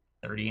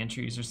 30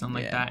 entries or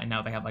something like that, and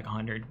now they have like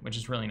 100, which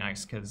is really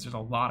nice because there's a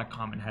lot of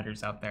common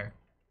headers out there.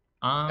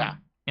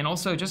 And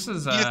also, just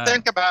as you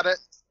think about it,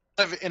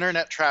 of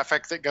internet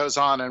traffic that goes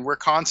on, and we're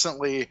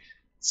constantly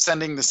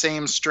sending the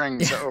same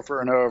strings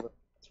over and over.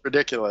 It's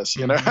ridiculous,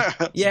 you know.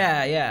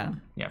 Yeah,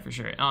 for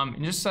sure.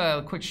 And just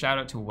a quick shout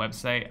out to a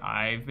website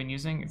I've been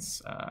using.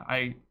 It's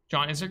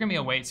John, is there gonna be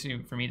a way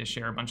for me to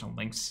share a bunch of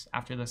links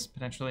after this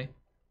potentially?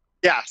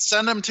 Yeah,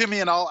 send them to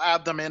me and I'll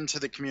add them into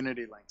the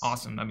community links.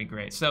 Awesome, that'd be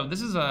great. So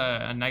this is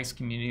a nice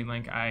community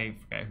link. I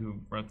forget who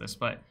wrote this,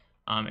 but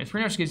it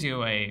pretty much gives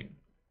you a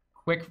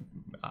quick,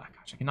 I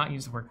cannot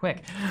use the word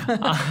quick.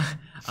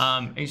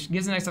 It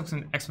gives a nice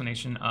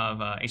explanation of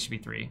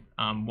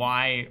HTTP3,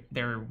 why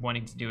they're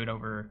wanting to do it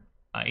over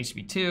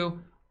HTTP2,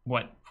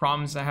 what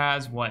problems it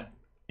has, what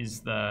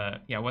is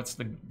what's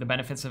the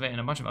benefits of it and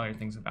a bunch of other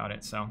things about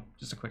it. So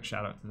just a quick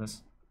shout out to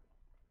this.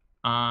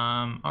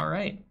 All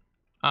right.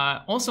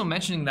 Also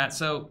mentioning that,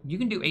 so you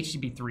can do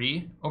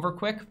HTTP3 over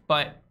QUIC,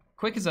 but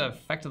QUIC is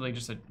effectively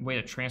just a way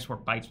to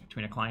transport bytes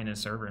between a client and a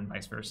server and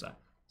vice versa.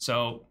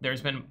 So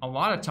there's been a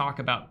lot of talk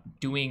about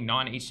doing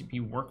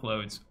non-HTTP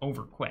workloads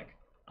over QUIC.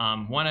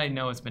 One I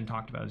know it's been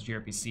talked about is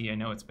gRPC. I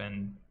know it's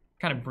been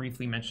kind of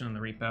briefly mentioned in the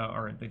repo,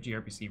 or the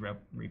gRPC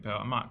repo.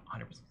 I'm not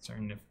 100%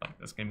 certain if like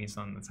that's going to be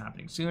something that's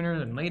happening sooner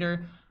than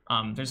later.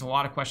 There's a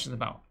lot of questions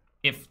about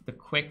if the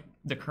current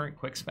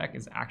QUIC spec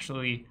is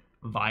actually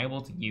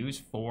viable to use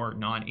for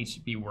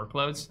non-HTTP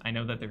workloads. I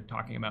know that they're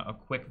talking about a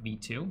QUIC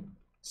v2,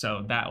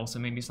 so that also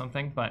may be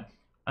something. But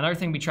another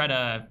thing we try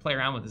to play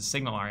around with is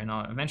SignalR, and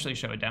I'll eventually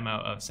show a demo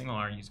of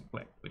SignalR using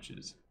QUIC, which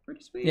is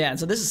pretty sweet. Yeah, and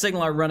so this is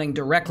SignalR running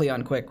directly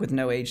on QUIC with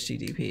no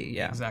HTTP.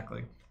 Yeah,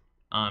 exactly.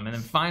 And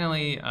then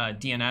finally,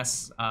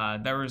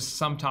 DNS. There was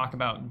some talk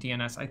about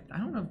DNS. I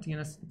don't know if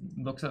DNS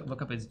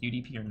look up as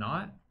UDP or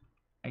not.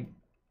 I'm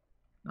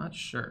not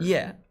sure.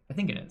 Yeah, I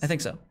think it is. I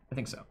think so.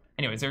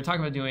 Anyways, they were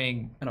talking about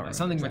doing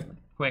something exactly.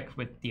 with QUIC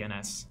with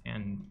DNS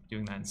and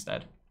doing that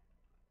instead.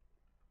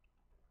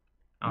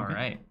 All Okay.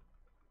 right.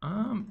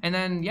 And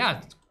then,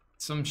 yeah,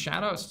 some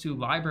shout outs to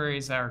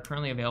libraries that are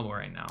currently available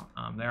right now.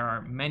 There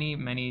are many,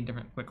 many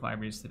different QUIC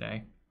libraries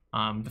today.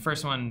 The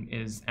first one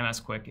is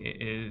MS-QUIC.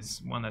 It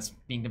is one that's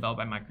being developed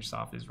by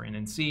Microsoft, is written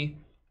in C,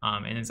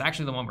 and it's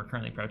actually the one we're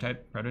currently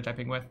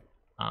prototyping with.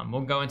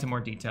 We'll go into more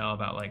detail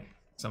about like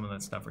some of the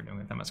stuff we're doing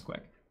with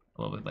MS-QUIC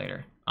a little bit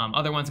later.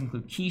 Other ones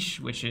include Quiche,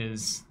 which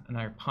is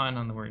another pun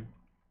on the word,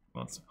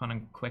 well, it's a pun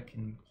on quick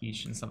and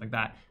quiche and stuff like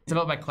that. It's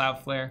developed by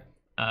Cloudflare.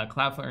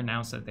 Cloudflare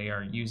announced that they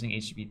are using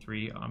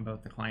HTTP3 on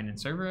both the client and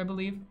server, I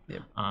believe.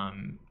 Yep.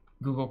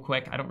 Google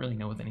QUIC, I don't really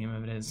know what the name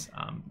of it is.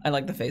 I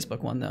like the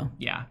Facebook one though.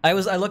 Yeah. I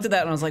looked at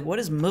that and I was like, what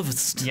is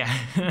Movest? Yeah.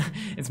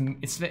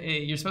 it's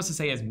you're supposed to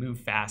say as move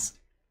fast.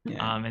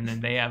 Yeah. And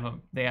then they have a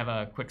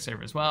QUIC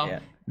server as well. Yeah.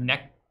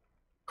 Netco.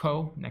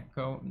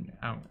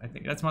 I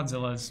think that's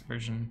Mozilla's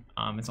version.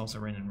 It's also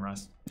written in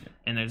Rust. Yeah.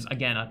 And there's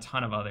again a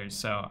ton of others.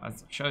 So I'll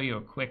show you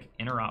a quick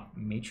interop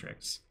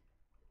matrix.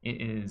 It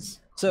is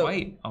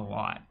quite a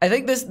lot. I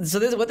think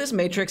what this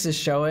matrix is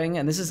showing,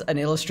 and this is an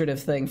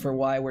illustrative thing for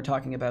why we're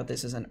talking about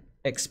this as an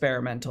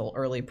experimental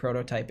early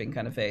prototyping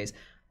kind of phase.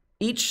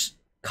 Each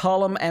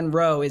column and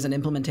row is an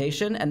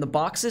implementation, and the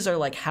boxes are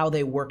like how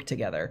they work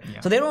together. Yeah.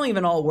 So they don't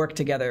even all work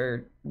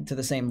together to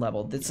the same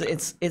level. This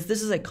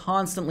is a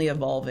constantly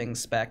evolving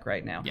spec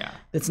right now. Yeah.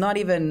 It's not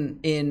even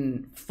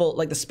in full,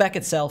 like the spec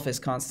itself is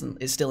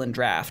still in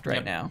draft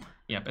right now.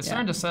 Yep. It's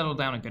starting to settle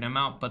down a good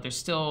amount, but there's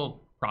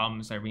still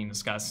problems that are being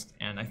discussed,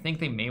 and I think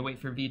they may wait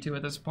for V2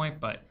 at this point,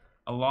 but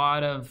a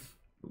lot of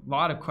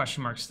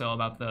question marks still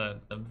about the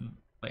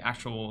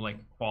actual like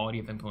quality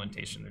of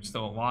implementation. There's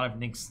still a lot of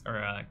kinks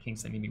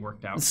that need to be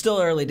worked out. It's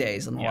still early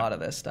days in a lot of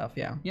this stuff.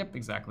 Yeah. Yep,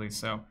 exactly.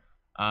 So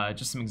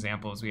just some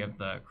examples. We have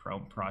the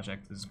Chrome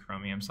project. This is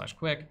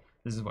Chromium/QUIC.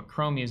 This is what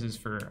Chrome uses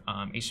for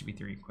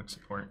HTTP3 QUIC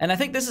support. And I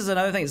think this is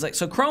another thing. It's like,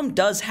 so Chrome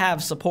does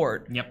have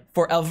support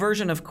for a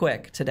version of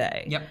QUIC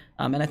today. Yep.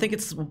 And I think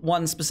it's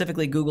one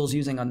specifically Google's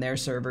using on their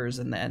servers,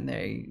 and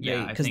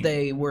because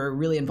they were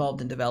really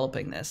involved in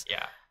developing this.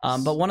 Yeah.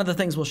 But one of the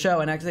things we'll show,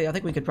 and actually I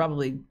think we could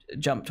probably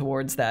jump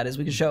towards that, is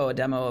we could show a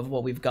demo of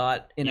what we've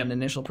got in an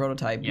initial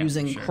prototype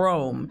using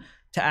Chrome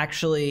to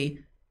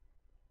actually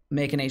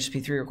make an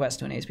HTTP3 request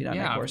to an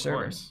ASP.NET Core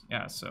server. Course.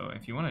 Yeah, so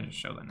if you want to just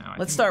show that now.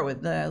 Let's start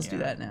with that. Let's do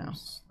that now.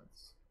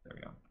 There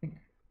we go.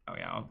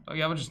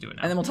 We'll just do it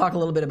now. And then we'll talk a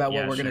little bit about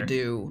what we're going to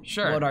do,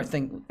 what our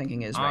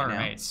thinking is right now. All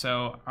right,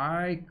 so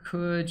I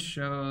could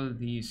show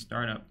the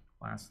startup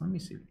class. Let me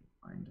see if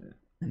I can find it.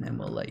 And then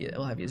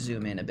we'll have you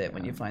zoom in a bit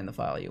when you find the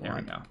file you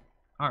want. There we go.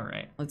 All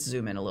right. Let's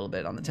zoom in a little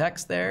bit on the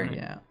text there. Right.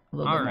 Yeah, a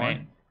little bit more.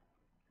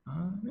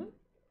 Really?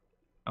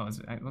 Oh,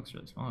 it looks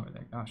really small over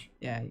there. Gosh.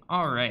 Yeah.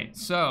 All right,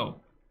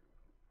 so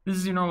this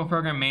is your normal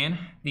program main.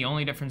 The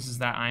only difference is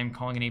that I'm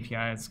calling an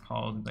API. It's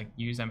called like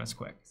use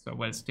MS-QUIC. So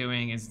what it's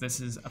doing is this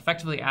is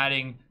effectively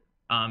adding,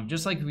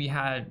 just like we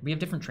have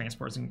different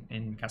transports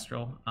in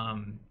Kestrel.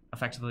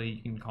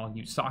 Effectively, you can call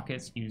use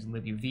sockets, use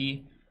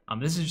libuv.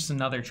 This is just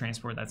another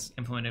transport that's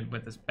implemented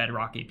with this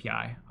Bedrock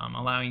API,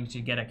 allowing you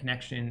to get a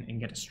connection and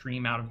get a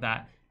stream out of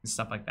that and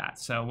stuff like that.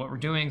 So what we're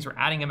doing is we're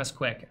adding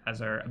MS-QUIC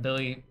as our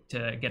ability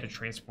to get a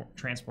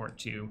transport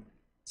to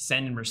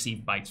send and receive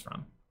bytes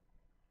from.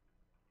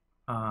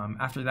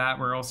 After that,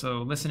 we're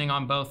also listening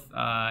on both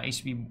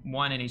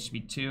HTTP1 and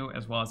HTTP2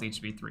 as well as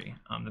HTTP3.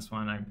 This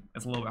one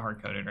it's a little bit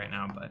hard-coded right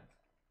now, but it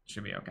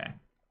should be okay.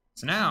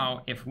 So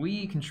now, if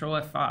we Control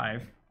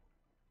F5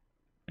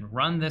 and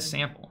run this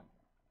sample,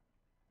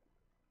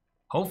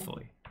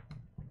 hopefully,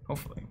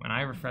 when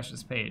I refresh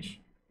this page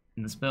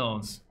and this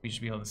builds, we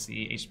should be able to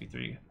see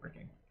HTTP3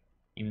 working.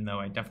 Even though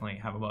I definitely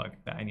have a bug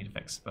that I need to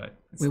fix, but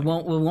we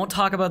won't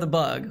talk about the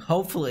bug.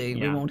 Hopefully,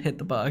 we won't hit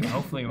the bug.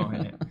 Hopefully, we won't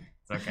hit it.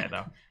 It's okay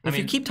though. If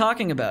you keep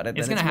talking about it, then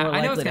it's gonna happen.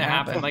 I know it's gonna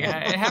happen. Like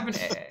it happened.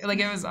 Like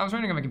I was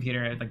running on my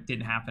computer. It like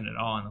didn't happen at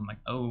all, and I'm like,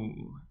 oh,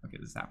 okay,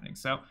 this is happening.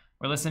 So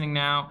We're listening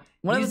now.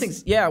 One of the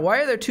things, why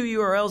are there 2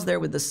 URLs there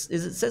with this?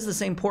 It says the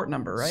same port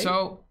number, right?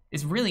 So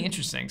it's really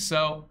interesting.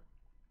 So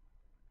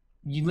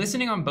you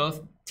listening on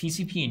both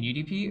TCP and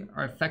UDP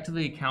are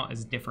effectively count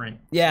as different.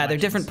 Yeah, they're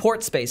different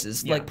port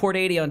spaces. Like port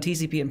 80 on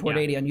TCP and port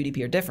 80 on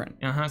UDP are different.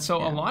 So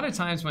a lot of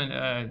times when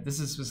this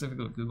is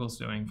specifically what Google's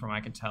doing, from what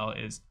I can tell,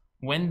 is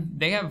when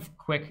they have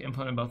QUIC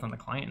implemented both on the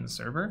client and the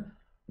server,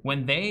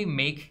 when they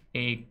make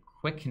a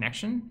QUIC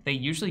connection, they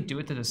usually do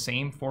it to the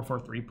same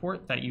 443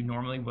 port that you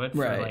normally would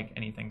for like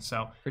anything.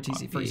 So for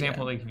TCP, for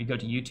example, like if you go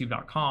to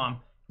youtube.com,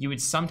 you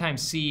would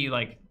sometimes see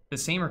like the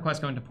same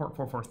request going to port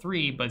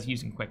 443, but it's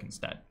using QUIC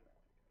instead.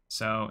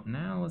 So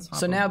now let's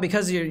hop now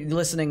because you're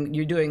listening,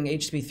 you're doing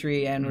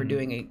HTTP3 and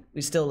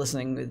we're still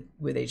listening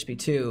with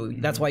HTTP2.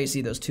 That's why you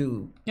see those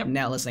 2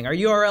 now listening. Our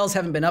URLs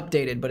haven't been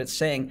updated, but it's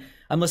saying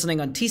I'm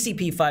listening on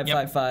TCP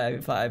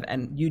 5555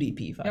 and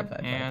UDP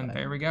 5555. And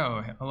there we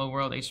go. Hello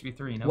world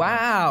HTTP3. No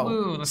wow.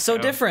 Woo, so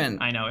go.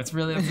 different. I know, it's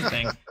really that's the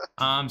thing.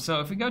 So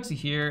if we go to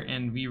here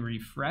and we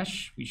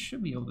refresh, we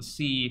should be able to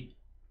see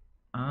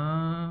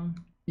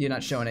you're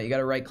not showing it. You got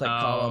to right click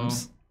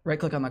columns. Right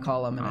click on the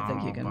column and I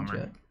think you can do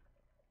it.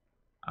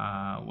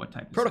 What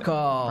type of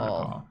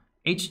protocol?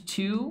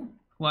 H2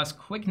 plus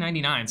QUIC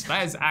 99. So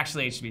that is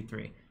actually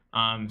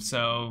HTTP3.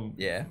 So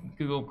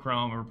Google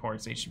Chrome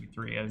reports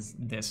HTTP3 as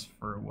this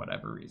for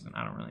whatever reason.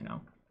 I don't really know.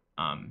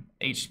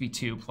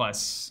 HTTP2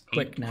 plus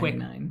QUIC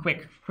 99.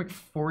 QUIC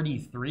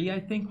 43, I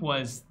think,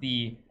 was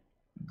the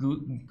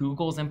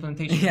Google's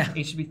implementation of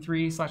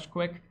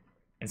HTTP3/QUIC.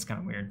 It's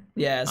kind of weird.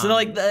 Yeah, so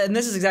and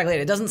this is exactly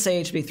it. It doesn't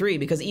say HTTP3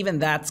 because even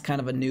that's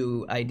kind of a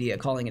new idea,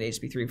 calling it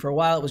HTTP3. For a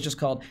while, it was just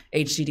called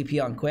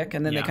HTTP on QUIC,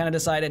 and then they kind of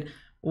decided,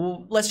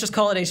 well, let's just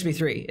call it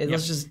HTTP3.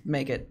 Let's just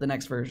make it the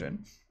next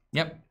version.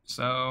 Yep.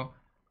 So,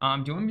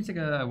 do you want me to take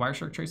a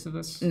Wireshark trace of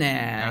this? Nah,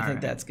 I think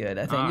that's good.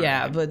 I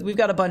think but we've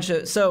got a bunch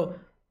of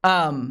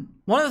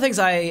one of the things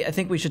I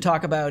think we should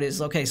talk about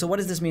is, okay, so what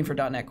does this mean for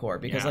 .NET Core?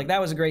 Because like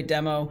that was a great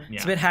demo.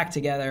 It's a bit hacked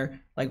together.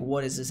 Like,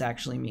 what does this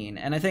actually mean?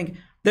 And I think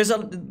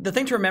the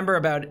thing to remember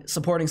about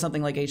supporting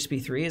something like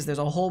HTTP3 is there's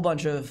a whole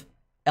bunch of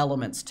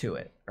elements to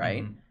it,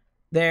 right?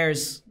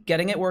 There's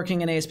getting it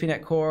working in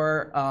ASP.NET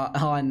Core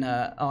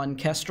on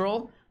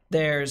Kestrel.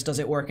 There's does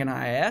it work in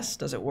IIS?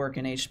 Does it work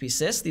in HTTP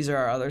Sys? These are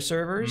our other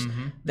servers.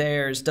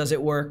 There's does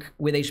it work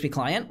with HTTP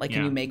Client? Like,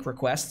 can you make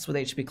requests with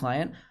HTTP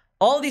Client?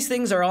 All of these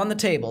things are on the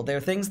table. They're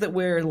things that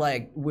we're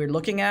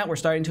looking at, we're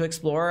starting to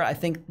explore. I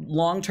think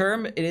long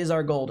term, it is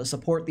our goal to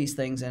support these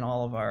things in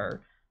all of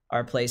our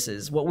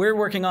places. What we're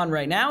working on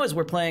right now is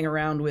we're playing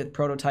around with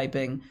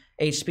prototyping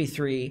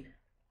HTTP3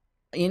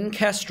 in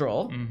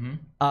Kestrel.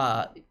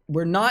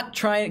 We're not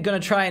going to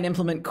try and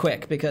implement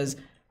QUIC because,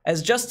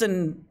 as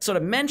Justin sort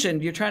of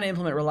mentioned, you're trying to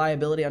implement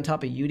reliability on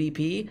top of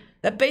UDP.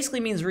 That basically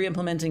means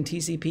re-implementing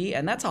TCP,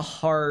 and that's a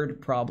hard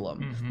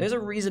problem. There's a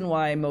reason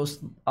why most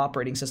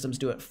operating systems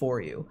do it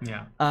for you.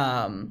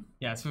 So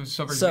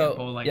for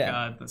example, like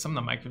some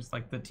of the micros,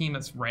 like the team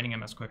that's writing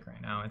MS QUIC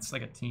right now, it's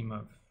like a team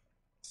of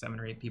 7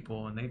 or 8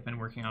 people, and they've been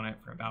working on it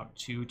for about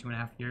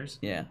 2.5 years.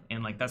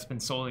 And like that's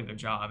been solely their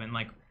job. And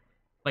like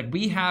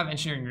we have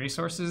engineering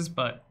resources,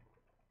 but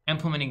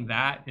implementing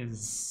that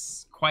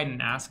is quite an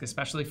ask,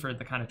 especially for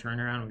the kind of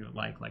turnaround we would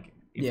like. Like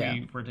if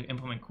we were to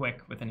implement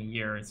QUIC within a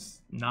year,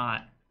 it's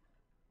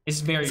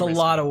very risky. A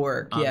lot of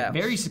work.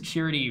 Very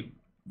security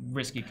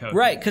risky code.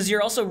 Right, because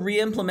you're also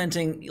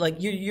re-implementing,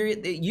 like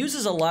it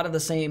uses a lot of the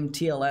same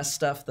TLS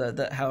stuff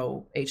that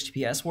how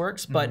HTTPS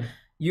works, but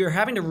you're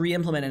having to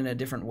re-implement it in a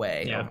different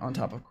way on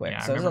top of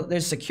QUIC. So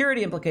there's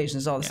security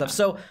implications, all this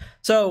stuff.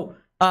 So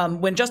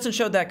when Justin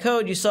showed that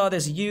code, you saw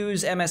this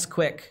use MS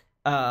QUIC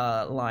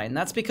line.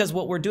 That's because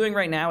what we're doing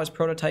right now is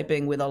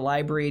prototyping with a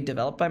library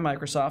developed by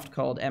Microsoft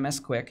called MS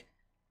QUIC.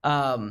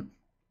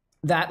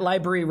 That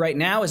library right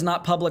now is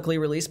not publicly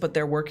released, but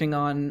they're working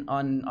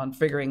on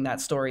figuring that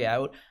story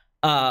out.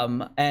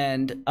 What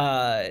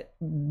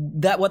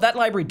that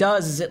library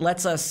does is it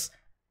lets us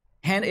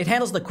it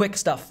handles the QUIC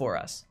stuff for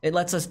us. It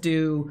lets us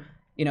do,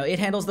 it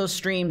handles those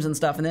streams and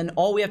stuff, and then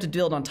all we have to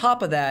build on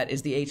top of that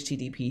is the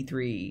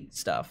HTTP3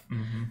 stuff.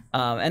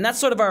 And that's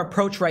sort of our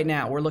approach right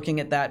now. We're looking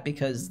at that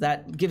because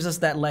that gives us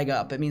that leg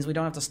up. It means we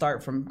don't have to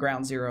start from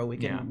ground zero. We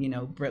can,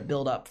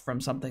 build up from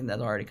something that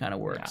already kind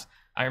of works.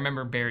 I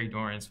remember Barry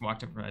Dorrance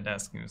walked up from the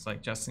desk and he was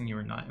like, "Justin, you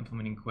are not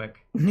implementing QUIC."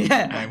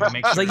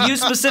 It's like, you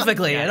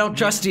specifically. I don't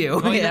trust you.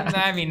 Well,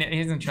 I mean,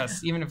 he doesn't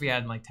trust. Even if we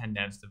had like 10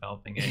 devs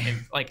developing it,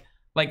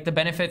 like the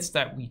benefits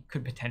that we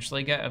could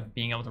potentially get of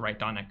being able to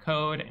write .NET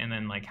code and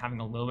then like having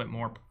a little bit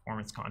more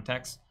performance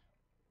context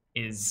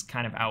is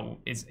kind of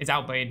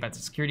outweighed by the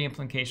security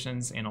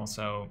implications and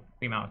also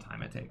the amount of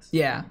time it takes.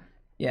 Yeah.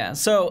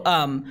 So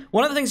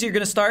one of the things you are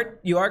going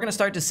to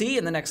start to see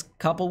in the next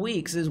couple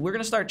weeks is we're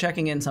going to start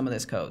checking in some of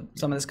this code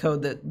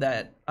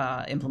that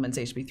implements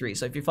HTTP3.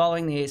 So if you're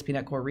following the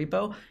ASP.NET Core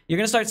repo, you're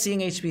going to start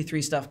seeing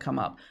HTTP3 stuff come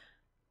up.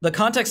 The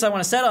context I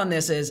want to set on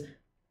this is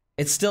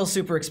It's still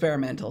super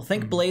experimental.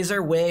 Think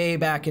Blazor way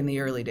back in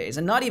the early days.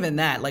 And not even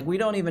that. Like, we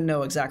don't even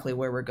know exactly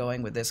where we're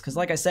going with this. Because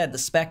like I said, the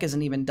spec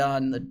isn't even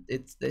done.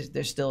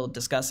 They're still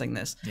discussing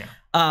this. Yeah.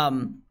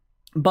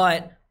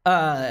 But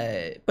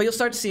you'll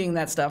start seeing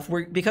that stuff.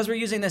 Because we're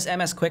using this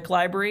MS QUIC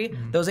library,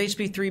 those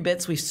HTTP3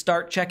 bits we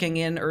start checking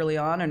in early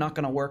on are not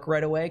going to work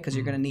right away because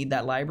you're going to need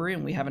that library.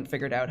 And we haven't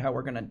figured out how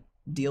we're going to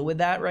deal with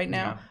that right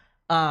now.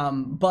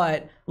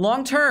 But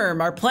long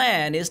term, our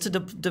plan is to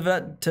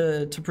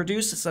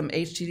produce some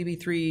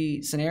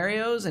HTTP3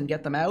 scenarios and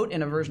get them out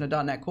in a version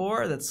of .NET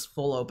Core that's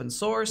full open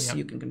source. Yep.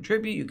 You can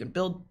contribute, you can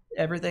build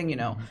everything. You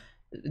know,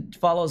 it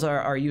follows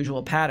our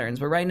usual patterns.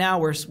 But right now,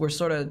 we're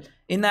sort of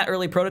in that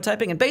early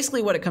prototyping, and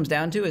basically what it comes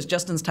down to is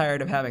Justin's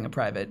tired of having a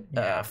private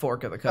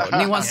fork of the code,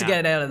 and he wants to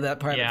get it out of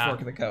that private fork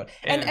of the code.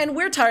 And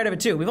we're tired of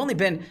it too.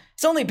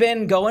 It's only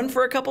been going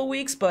for a couple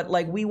weeks, but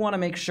like we want to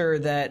make sure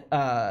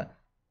that.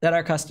 That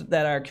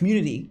our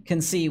community can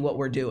see what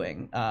we're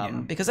doing,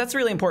 because that's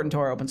really important to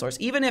our open source.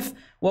 Even if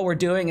what we're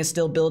doing is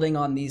still building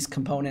on these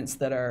components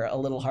that are a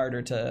little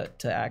harder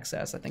to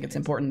access, I think it's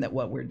important that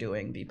what we're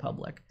doing be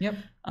public. Yep,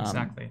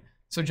 exactly.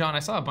 So John, I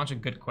saw a bunch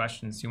of good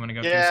questions. Do you want to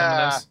go through some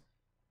of those?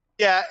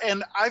 Yeah,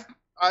 and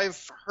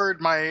I've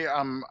heard my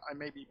I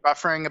may be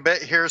buffering a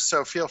bit here,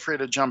 so feel free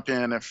to jump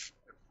in if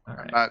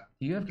I'm not.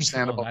 Do you have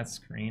control of that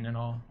screen at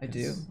all? I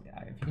do.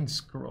 Yeah, if you can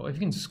scroll. I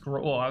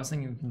was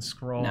thinking you can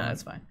scroll. No,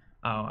 that's fine.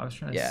 Oh, I was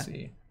trying to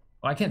see.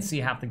 Well, I can't see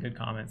half the good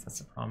comments. That's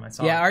the problem. I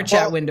saw. Yeah, our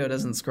chat window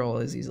doesn't scroll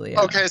as easily.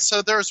 Okay,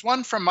 so there's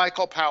one from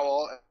Michael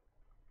Powell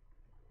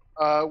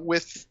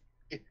with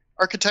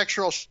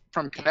architectural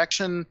from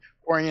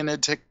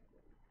connection-oriented to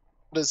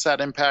does that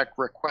impact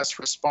request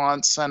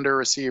response, sender,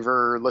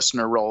 receiver,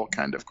 listener role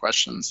kind of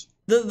questions?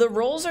 The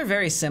roles are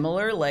very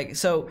similar. Like,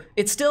 so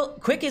it's still,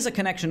 QUIC is a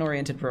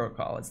connection-oriented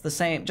protocol. It's the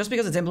same. Just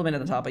because it's implemented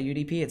at the top of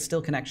UDP, it's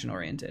still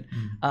connection-oriented.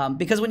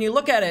 Because when you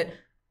look at it,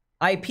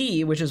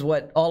 IP, which is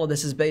what all of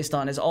this is based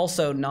on, is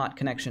also not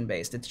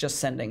connection-based. It's just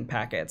sending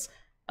packets.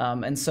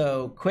 And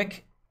so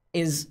QUIC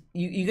is,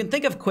 you can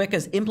think of QUIC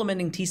as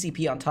implementing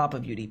TCP on top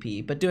of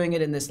UDP, but doing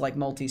it in this like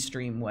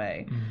multi-stream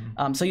way.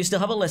 So you still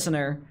have a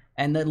listener,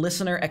 and the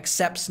listener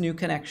accepts new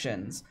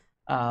connections.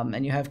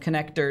 And you have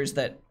connectors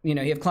that, you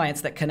have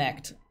clients that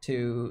connect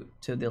to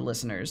the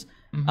listeners.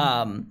 There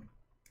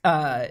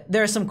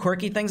are some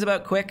quirky things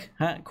about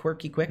QUIC,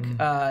 quirky QUIC,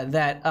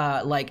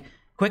 that like,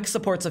 QUIC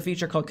supports a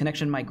feature called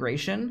connection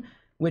migration,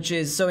 which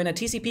is, so in a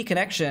TCP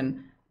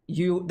connection,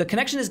 the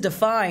connection is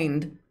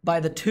defined by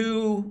the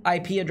two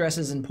IP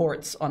addresses and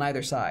ports on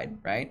either side,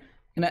 right?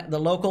 The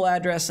local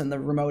address and the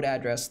remote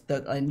address,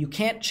 and you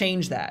can't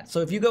change that.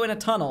 So if you go in a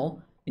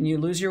tunnel and you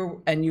lose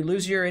your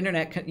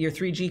internet, your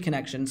 3G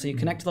connection, so you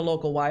connect to the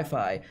local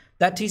Wi-Fi,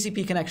 that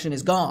TCP connection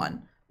is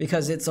gone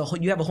because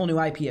you have a whole new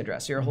IP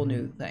address. You're a whole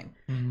new thing.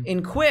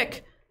 In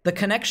QUIC, the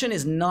connection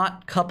is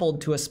not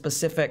coupled to a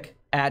specific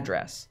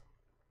address.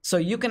 So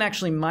you can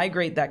actually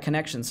migrate that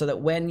connection so that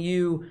when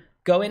you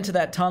go into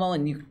that tunnel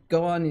and you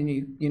go on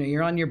and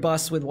you're on your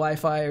bus with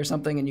Wi-Fi or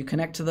something and you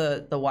connect to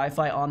the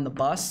Wi-Fi on the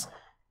bus,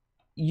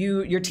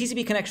 your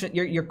TCP connection,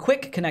 your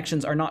QUIC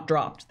connections are not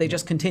dropped. They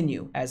just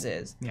continue as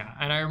is. Yeah,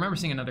 and I remember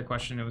seeing another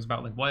question. It was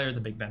about like, what are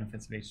the big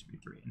benefits of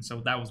HTTP3? And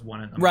so that was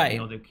one of them. Right.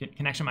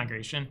 Connection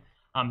migration.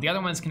 The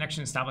other one is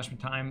connection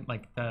establishment time.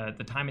 Like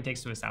the time it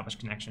takes to establish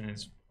connection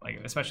is, like,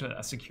 especially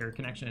a secure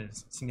connection,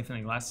 is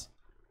significantly less.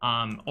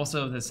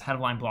 Also, this head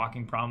of line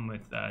blocking problem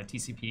with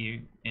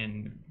TCP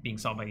and being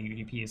solved by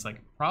UDP is like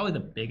probably the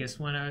biggest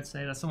one, I would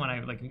say. That's the one I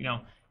like,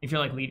 if you're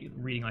like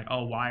reading like,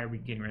 oh, why are we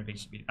getting rid of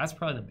HTTP? That's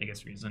probably the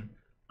biggest reason.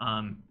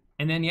 And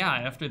then, yeah,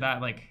 after that,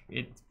 like,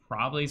 it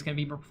probably is going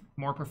to be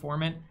more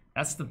performant.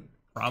 That's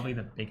probably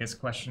the biggest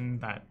question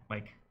that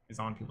like is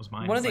on people's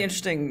minds. One of the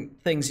interesting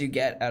things you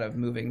get out of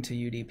moving to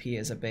UDP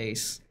as a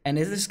base, and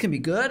this can be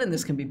good and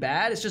this can be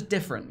bad, it's just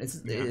different.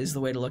 Is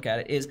the way to look at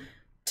it, is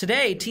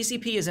today,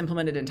 TCP is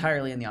implemented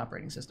entirely in the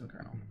operating system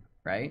kernel,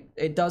 right?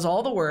 It does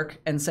all the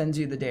work and sends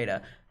you the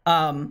data.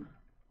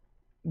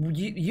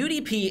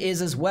 UDP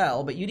is as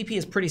well, but UDP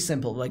is pretty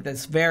simple. Like,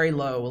 that's very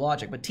low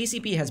logic. But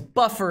TCP has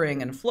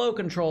buffering and flow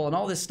control and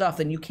all this stuff,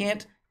 and you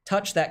can't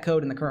touch that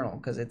code in the kernel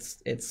because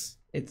it's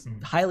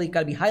highly got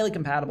to be highly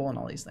compatible and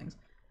all these things.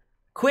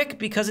 QUIC,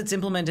 because it's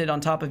implemented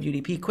on top of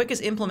UDP, QUIC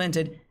is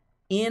implemented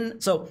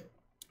in. So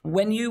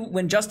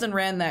when Justin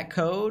ran that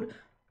code,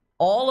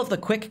 all of the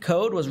QUIC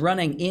code was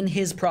running in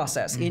his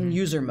process, in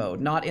user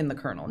mode, not in the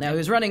kernel. Now, he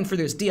was running through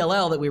this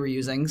DLL that we were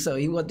using, so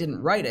he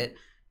didn't write it,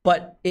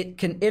 but it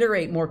can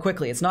iterate more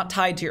quickly. It's not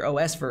tied to your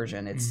OS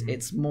version.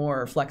 It's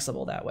more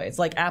flexible that way. It's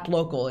like app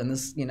local in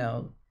this, in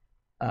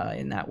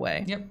that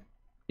way. Yep.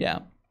 Yeah.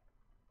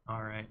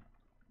 All right.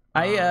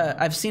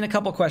 I've seen a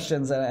couple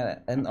questions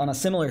and on a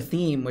similar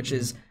theme, which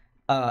is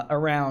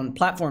around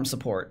platform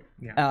support.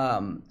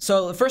 Yeah.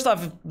 So first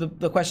off,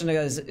 the question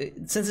is,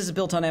 since this is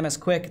built on MS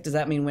QUIC, does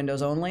that mean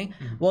Windows only?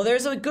 Well,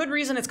 there's a good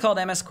reason it's called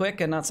MS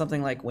QUIC and not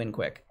something like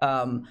WinQuick.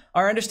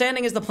 Our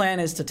understanding is the plan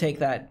is to take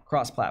that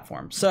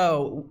cross-platform.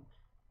 So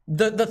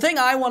the thing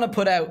I want to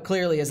put out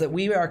clearly is that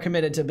we are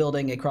committed to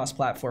building a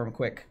cross-platform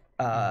QUIC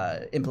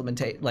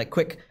implementate, like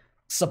QUIC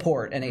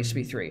support in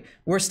HTTP3.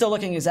 We're still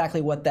looking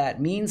exactly what that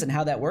means and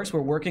how that works.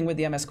 We're working with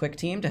the MS QUIC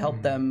team to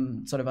help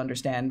them sort of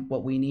understand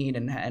what we need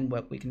and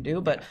what we can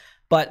do. But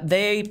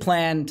they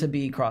plan to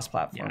be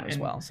cross-platform as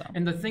well. So.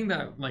 And the thing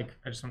that, like,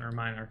 I just want to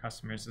remind our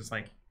customers is,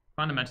 like,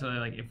 fundamentally,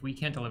 like, if we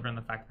can't deliver on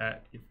the fact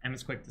that if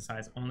MS QUIC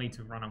decides only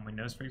to run on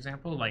Windows, for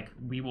example, like,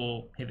 we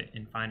will pivot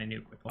and find a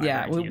new QUIC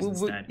library to use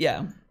instead.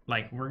 Yeah.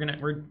 Like, we're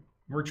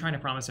trying to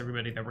promise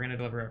everybody that we're gonna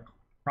deliver a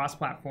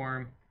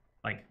cross-platform,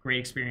 like, great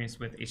experience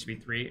with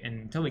HTTP3,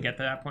 and until we get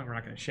to that point, we're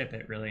not gonna ship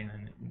it really,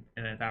 and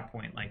at that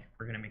point, like,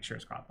 we're gonna make sure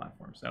it's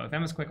cross-platform. So if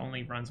MS QUIC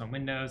only runs on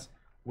Windows,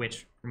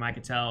 which from what I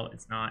could tell,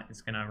 it's not,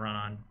 it's gonna run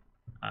on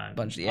a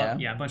bunch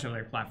of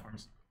other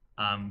platforms.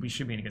 We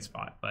should be in a good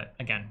spot, but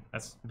again,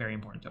 that's very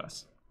important to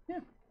us. Yeah.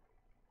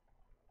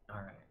 All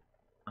right.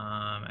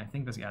 I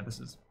think this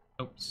is.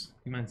 Oops.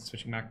 You mind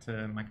switching back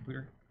to my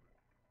computer?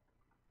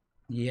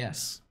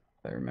 Yes.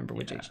 If I remember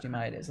which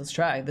HDMI it is. Let's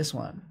try this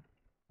one.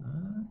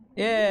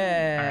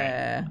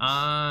 Yeah. All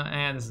right.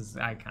 And this is,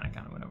 I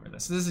kind of went over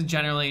this. This is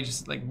generally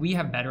just like, we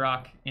have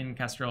Bedrock in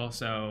Kestrel,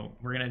 so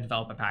we're gonna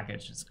develop a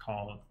package. It's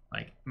called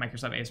like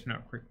Microsoft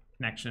ASP.NET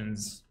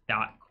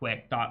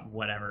Connections.QUIC.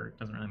 Whatever,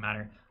 doesn't really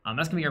matter.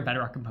 That's gonna be our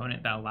Bedrock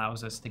component that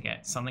allows us to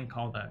get something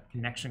called a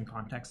connection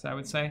context, I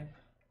would say.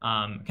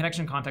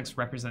 Connection context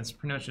represents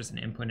pretty much just an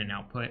input and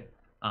output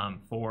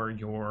for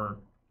your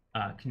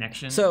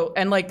connection. So,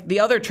 and like the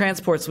other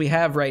transports we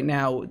have right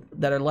now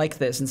that are like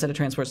this, instead of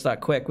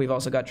transports.QUIC, we've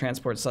also got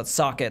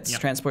transports.sockets,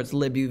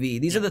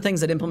 transports.libuv. These are the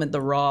things that implement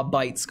the raw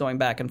bytes going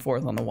back and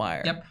forth on the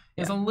wire. Yep.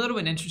 It's a little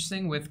bit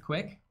interesting with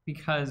QUIC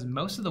because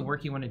most of the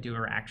work you want to do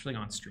are actually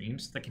on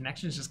streams. The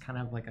connection is just kind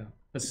of like a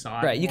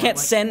facade. Right. You can't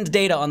send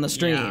data on the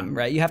stream,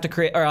 right? You have to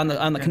create, or on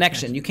the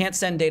connection. You can't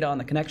send data on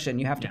the connection.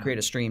 You have to create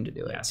a stream to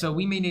do it. Yeah. So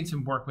we may need to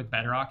work with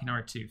Bedrock in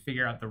order to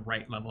figure out the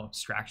right level of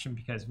abstraction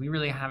because we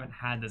really haven't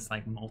had this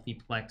like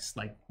multiplex,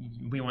 like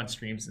we want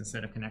streams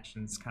instead of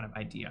connections kind of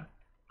idea.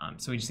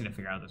 So we just need to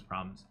figure out those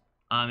problems.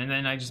 And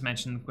then I just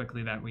mentioned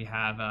quickly that we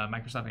have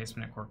Microsoft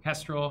ASP.NET Core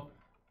Kestrel.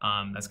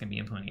 That's going to be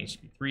implementing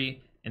HTTP3.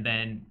 And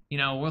then, you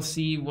know, we'll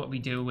see what we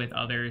do with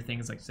other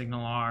things like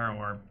SignalR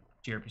or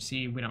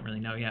gRPC. We don't really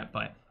know yet,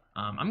 but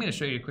I'm going to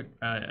show you a quick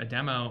a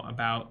demo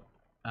about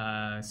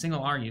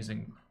SignalR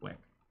using QUIC.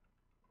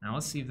 Now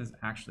let's see if this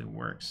actually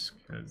works,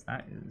 because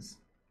that is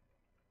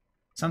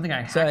something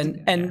I have. So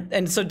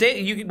and so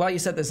Dave, while you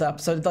set this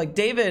up, so like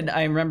David,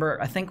 I remember,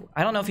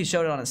 I don't know if he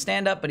showed it on a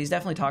stand-up, but he's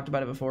definitely talked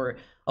about it before.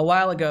 A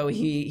while ago,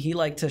 he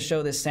liked to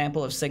show this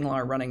sample of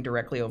SignalR running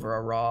directly over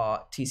a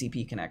raw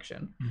TCP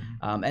connection.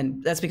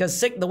 And that's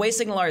because the way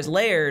SignalR is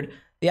layered,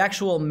 the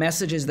actual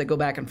messages that go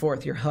back and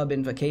forth, your hub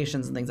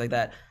invocations and things like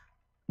that,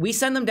 we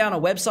send them down a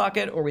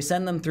WebSocket or we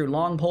send them through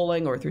long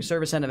polling or through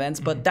service end events,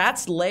 but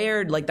that's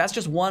layered, like that's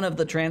just one of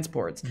the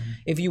transports.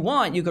 If you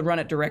want, you could run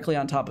it directly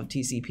on top of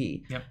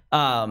TCP.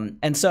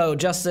 And so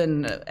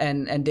Justin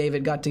and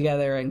David got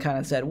together and kind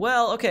of said,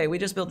 well, okay, we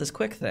just built this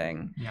QUIC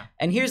thing.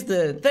 And here's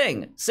the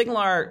thing.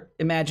 SignalR,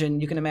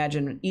 you can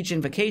imagine each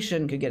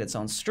invocation could get its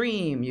own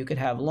stream. You could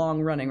have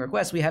long running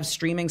requests. We have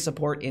streaming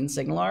support in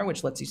SignalR,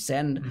 which lets you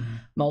send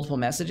multiple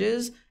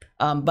messages.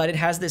 But it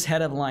has this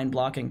head of line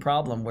blocking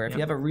problem where if you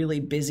have a really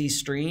busy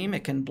stream,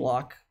 it can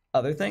block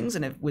other things.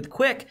 And with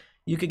QUIC,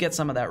 you could get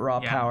some of that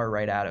raw power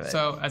right out of it.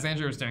 So as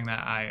Andrew was doing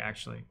that, I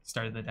actually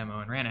started the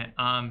demo and ran it.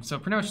 So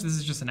pretty much this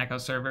is just an echo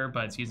server,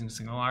 but it's using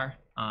SignalR.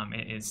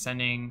 It is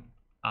sending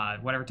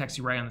whatever text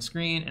you write on the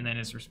screen, and then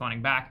it's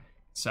responding back.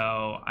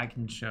 So I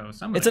can show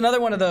some of It's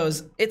another one of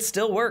those, it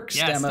still works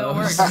demos. Still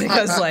works.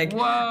 Because like,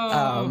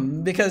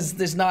 because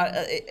there's not,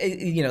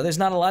 there's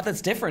not a lot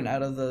that's different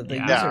out of the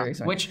user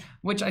experience.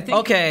 Which I think.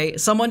 Okay,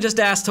 someone just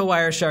asked to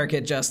Wireshark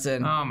it,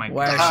 Justin. Oh my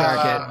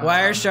God.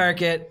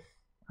 Wireshark it.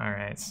 All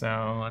right,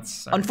 so let's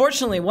start.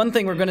 Unfortunately, one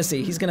thing we're going to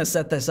see, he's going to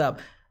set this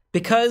up.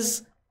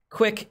 Because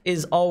QUIC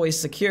is always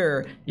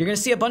secure, you're going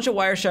to see a bunch of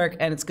Wireshark,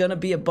 and it's going to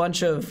be a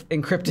bunch of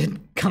encrypted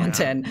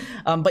content.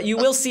 But you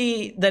will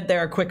see that there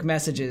are QUIC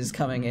messages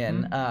coming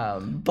in.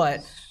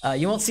 But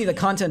you won't see the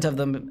content of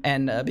them,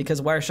 and because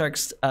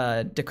Wireshark's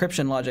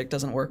decryption logic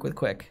doesn't work with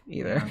QUIC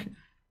either.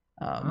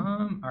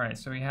 All right,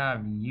 so we have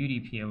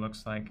UDP. It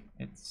looks like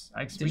it's.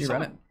 Did you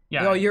run it?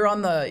 Yeah. Oh, you're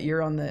on the.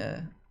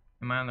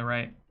 Am I on the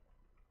right?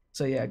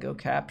 So yeah, go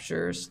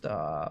capture,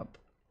 stop.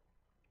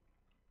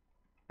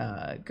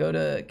 Go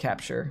to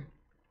capture.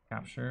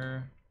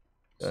 Capture.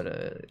 Go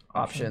to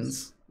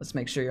options. Let's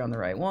make sure you're on the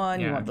right one.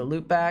 You want the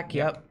loop back.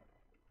 Yep.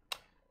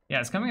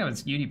 Yeah, it's coming out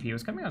as UDP. It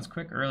was coming out as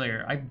QUIC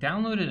earlier. I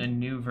downloaded a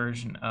new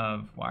version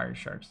of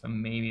Wireshark, so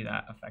maybe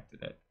that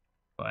affected it.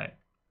 But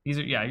these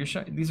are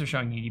these are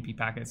showing UDP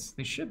packets.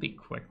 They should be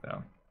QUIC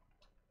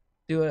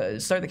though.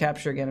 Start the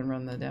capture again and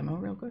run the demo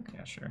real quick.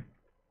 Yeah, sure.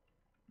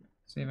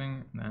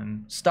 Saving and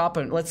then stop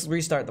and let's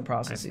restart the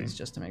processes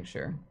just to make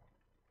sure.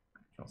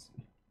 Let's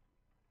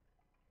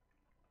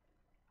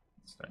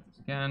start this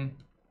again.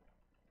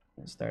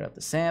 Start up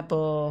the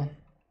sample,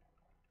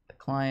 the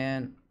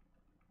client.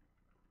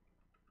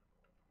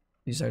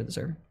 You started the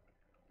server?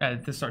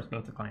 This starts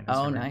both the client and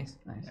the server.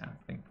 server. Nice. Yeah,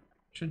 I think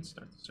should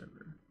start the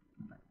server.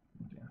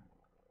 Yeah.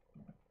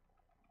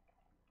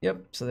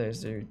 Yep. So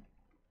there's their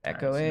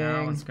echoing. Right,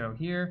 so now let's go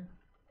here,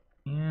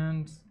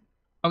 and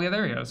oh yeah,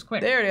 there we go. It's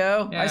QUIC. There we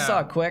go. Yeah. I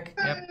saw QUIC.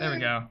 Yep, there we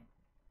go.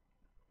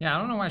 Yeah, I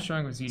don't know why it's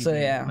showing with UDP So,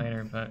 yeah.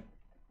 later, but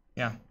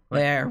yeah. QUIC.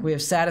 There, we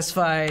have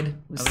satisfied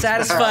least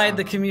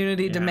the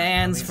community Yeah,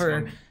 demands at least for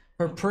one.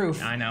 for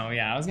proof. I know.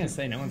 Yeah, I was gonna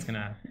say no one's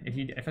gonna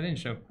if I didn't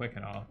show QUIC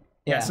at all.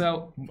 Yeah.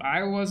 So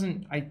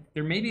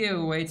there may be a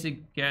way to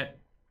get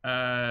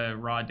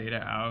raw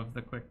data out of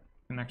the QUIC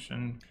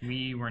connection.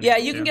 We weren't. Yeah,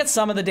 able you to. can get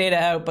some of the data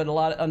out, but a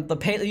lot of the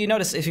pay. You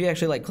notice if you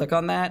actually like click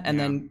on that and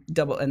then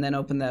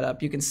open that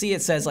up, you can see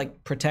it says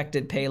like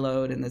protected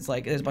payload, and it's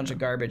like there's a bunch of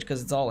garbage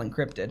because it's all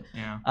encrypted.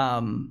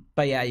 Yeah.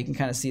 But yeah, you can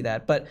kind of see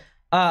that. But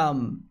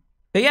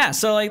yeah,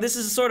 so like this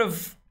is sort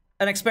of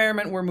an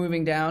experiment we're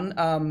moving down.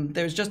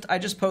 I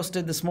just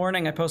posted this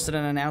morning. I posted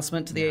an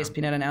announcement to the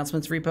ASP.NET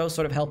announcements repo,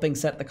 sort of helping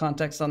set the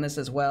context on this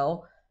as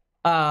well.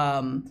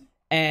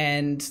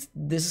 And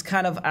this is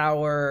kind of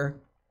our.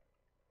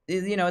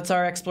 It's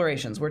our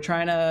explorations. We're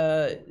trying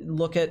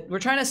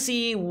to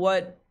see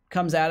what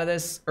comes out of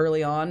this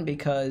early on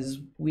because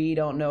we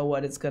don't know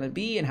what it's going to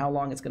be and how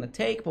long it's going to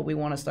take, but we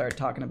want to start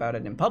talking about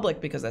it in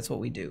public because that's what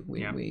we do.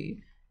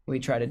 We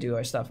try to do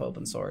our stuff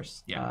open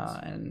source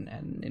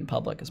and in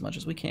public as much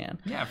as we can.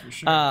 Yeah, for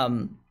sure.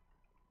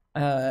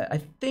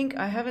 I think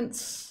I haven't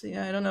seen,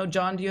 I don't know,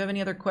 John, do you have any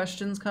other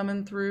questions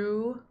coming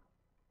through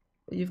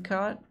that you've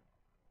caught?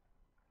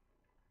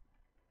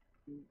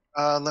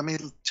 Let me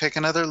take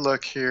another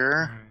look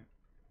here.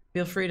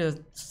 Feel free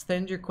to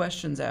send your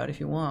questions out if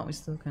you want. We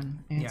still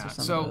can answer some of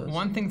those. So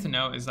one thing to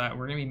note is that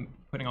we're going to be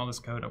putting all this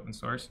code open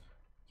source.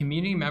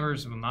 Community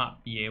members will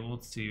not be able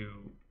to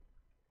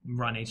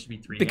run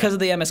HTTP3 because of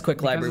the MS QUIC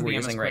because library of the we're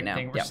using right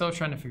now. We're still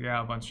trying to figure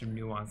out a bunch of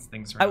nuanced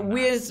things around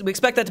we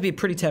expect that to be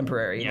pretty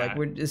temporary. Yeah.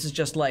 Like this is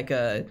just like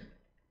I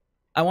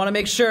want to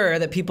make sure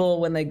that people,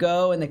 when they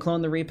go and they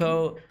clone the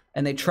repo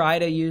and they try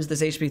to use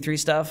this HTTP3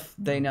 stuff,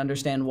 they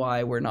understand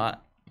why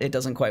it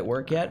doesn't quite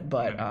work yet.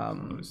 But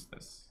close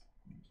this.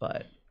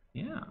 But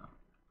yeah.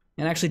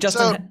 And actually,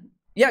 Justin,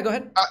 yeah, go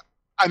ahead.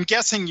 I'm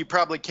guessing you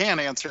probably can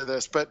answer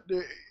this, but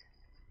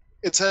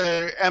it's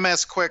a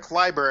MS QUIC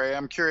library.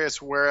 I'm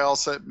curious where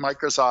else at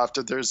Microsoft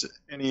if there's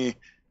any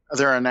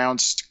other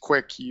announced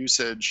QUIC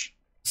usage.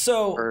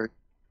 So,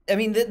 I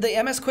mean,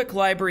 the MS QUIC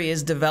library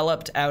is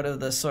developed out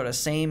of the sort of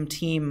same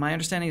team. My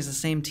understanding is the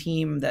same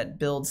team that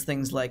builds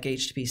things like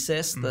HTTP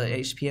sys, the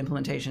HTTP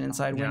implementation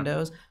inside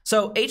Windows.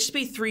 So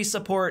HTTP3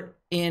 support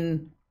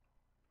in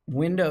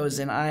Windows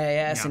and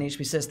IIS and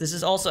HTTP sys. This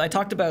is also, I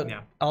talked about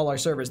all our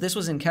servers. This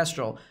was in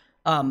Kestrel.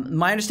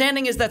 My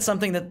understanding is that's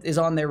something that is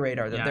on their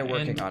radar that they're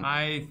working on.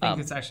 I think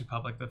it's actually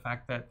public. The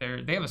fact that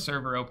they have a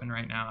server open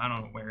right now. I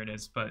don't know where it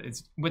is, but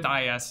it's with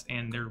IIS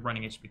and they're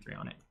running HTTP3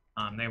 on it.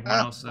 They have one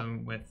also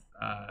with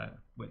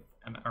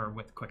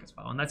QUIC as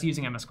well, and that's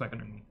using MS QUIC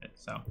underneath it.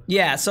 So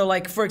yeah, so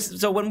like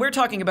so when we're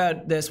talking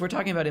about this, we're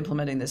talking about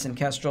implementing this in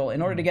Kestrel.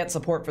 In order to get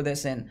support for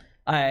this in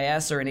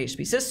IIS or an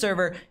HTTP sys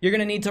server, you're going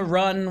to need to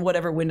run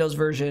whatever Windows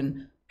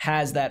version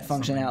has that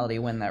functionality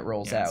when that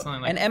rolls out.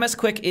 Like, and MS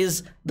QUIC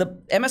is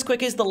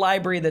the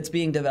library that's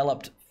being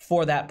developed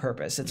for that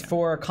purpose. It's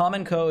for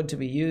common code to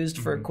be used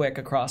for QUIC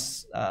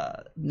across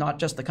not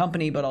just the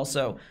company, but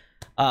also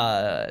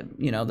they're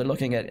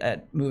looking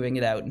at moving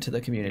it out into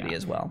the community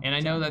as well. And I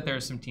know that there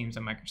are some teams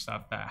at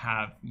Microsoft that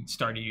have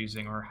started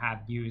using or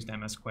have used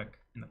MS QUIC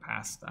in the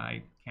past.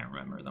 I can't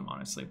remember them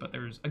honestly, but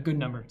there's a good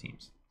number of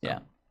teams. So. Yeah.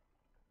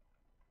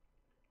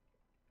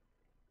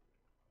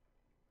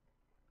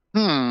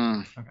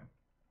 Okay.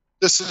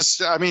 This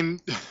is, I mean,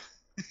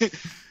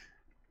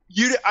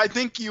 I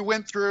think you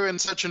went through in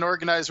such an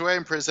organized way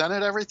and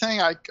presented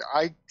everything. I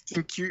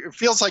think it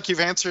feels like you've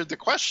answered the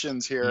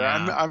questions here.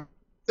 Yeah. I'm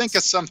think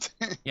of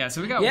something. Yeah.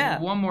 So we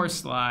got one more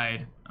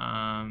slide.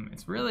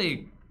 It's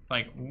really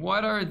like,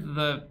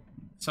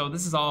 so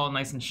this is all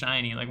nice and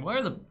shiny. Like, what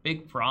are the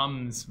big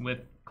problems with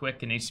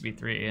QUIC and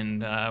HTTP3?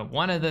 And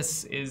one of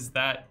this is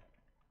that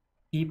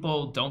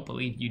people don't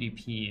believe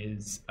UDP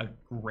is a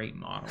great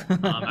model.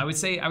 I would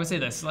say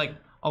this, like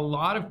a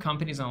lot of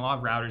companies and a lot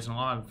of routers and a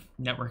lot of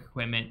network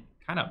equipment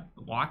kind of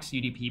blocks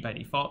UDP by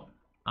default.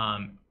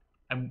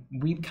 And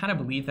we kind of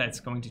believe that it's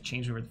going to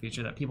change over the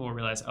future, that people will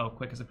realize, oh,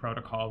 QUIC is a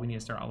protocol, we need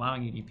to start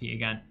allowing UDP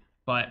again.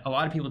 But a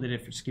lot of people did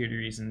it for security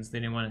reasons. They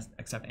didn't want to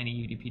accept any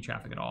UDP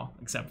traffic at all,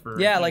 except for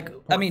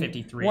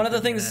one of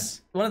the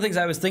things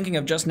I was thinking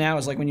of just now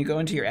is like when you go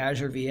into your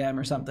Azure VM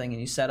or something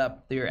and you set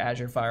up your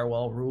Azure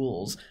firewall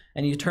rules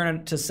and you turn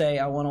it to say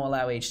I want to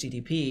allow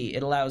HTTP,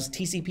 it allows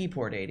TCP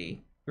port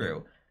 80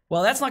 through.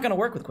 Well, that's not going to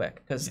work with QUIC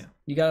because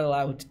you got to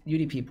allow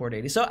UDP port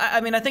 80. So I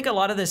mean, I think a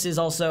lot of this is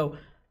also,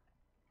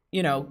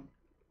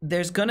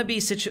 there's going to be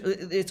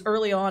it's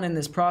early on in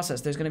this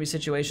process. There's going to be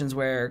situations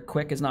where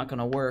QUIC is not going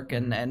to work,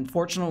 and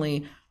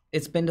fortunately,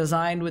 it's been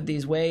designed with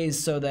these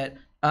ways so that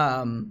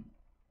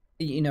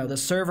the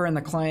server and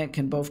the client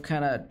can both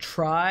kind of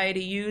try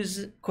to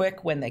use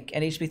QUIC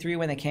and HTTP3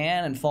 when they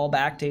can, and fall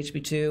back to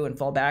HTTP2 and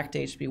fall back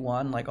to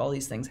HTTP1. Like all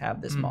these things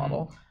have this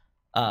model.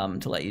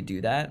 to let you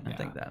do that. I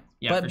think that.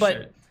 Yeah,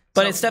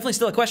 But it's definitely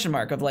still a question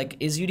mark of like,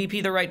 is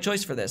UDP the right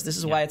choice for this? This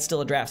is why it's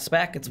still a draft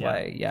spec. It's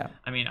why,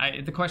 I mean,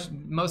 the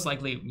question, most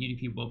likely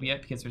UDP will be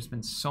it because there's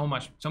been so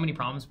many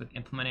problems with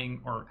implementing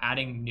or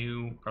adding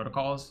new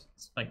protocols.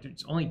 Like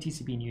there's only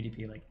TCP and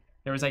UDP. Like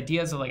there was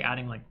ideas of like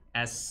adding like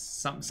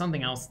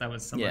something else that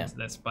was similar to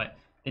this, but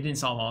it didn't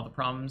solve all the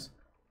problems.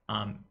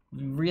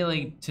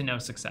 Really to no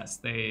success.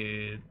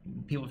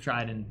 People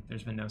tried and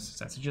there's been no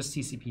success. It's just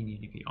TCP and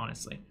UDP,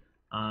 honestly.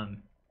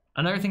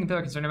 Another thing people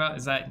are concerned about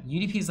is that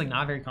UDP is like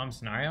not a very common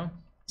scenario,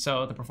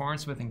 so the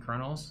performance within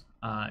kernels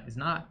is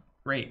not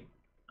great.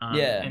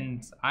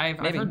 And I've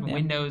heard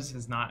Windows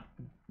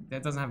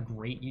doesn't have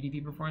great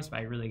UDP performance, but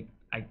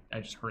I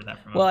just heard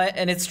that from. Well,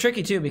 and it's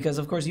tricky too because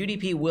of course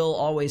UDP will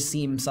always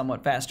seem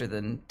somewhat faster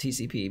than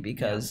TCP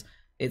because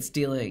it's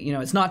dealing,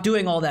 it's not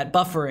doing all that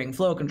buffering,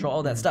 flow control,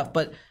 all that stuff.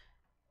 But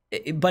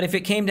if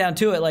it came down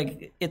to it,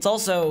 like it's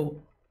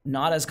also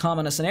not as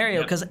common a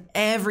scenario because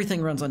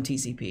everything runs on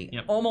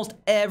TCP. Almost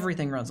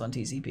everything runs on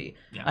TCP.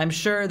 I'm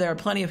sure there are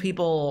plenty of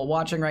people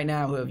watching right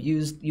now who have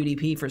used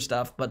UDP for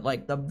stuff, but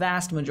like the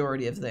vast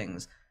majority of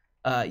things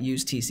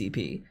use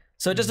TCP.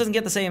 So it just doesn't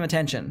get the same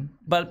attention,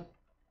 but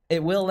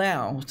it will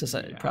now to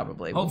say,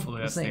 probably. Hopefully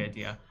that's the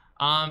idea.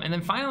 And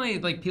then finally,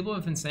 like people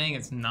have been saying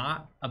it's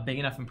not a big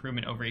enough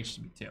improvement over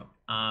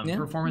HTTP2.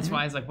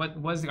 Performance-wise, like what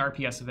was the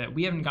RPS of it?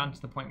 We haven't gotten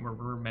to the point where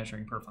we're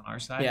measuring perf on our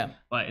side,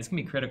 but it's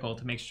gonna be critical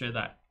to make sure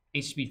that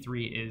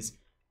HTTP3 is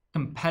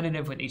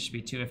competitive with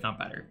HTTP2, if not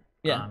better.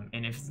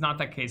 And if it's not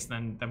that case,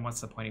 then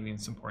what's the point of even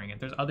supporting it?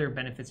 There's other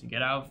benefits you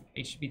get out of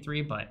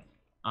HTTP3, but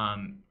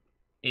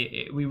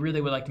we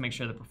really would like to make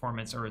sure the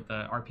performance or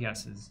the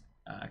RPS is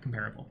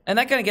comparable. And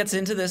that kind of gets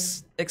into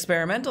this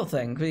experimental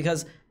thing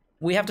because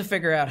we have to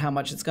figure out how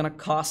much it's going to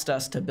cost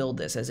us to build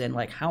this, as in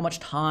like how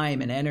much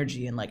time and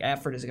energy and like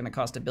effort is it going to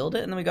cost to build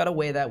it, and then we got to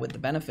weigh that with the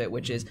benefit,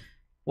 which is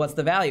what's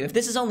the value? If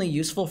this is only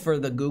useful for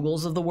the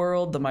Googles of the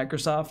world, the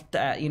Microsoft,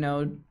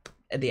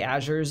 the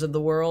Azures of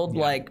the world,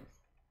 like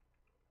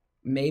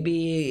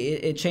maybe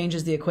it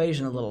changes the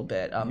equation a little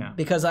bit.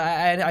 Because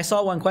I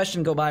saw one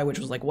question go by, which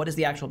was like, what is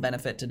the actual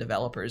benefit to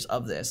developers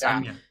of this?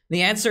 And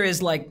the answer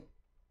is like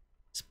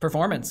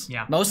performance,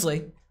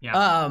 mostly.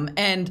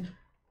 And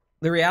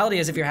the reality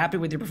is if you're happy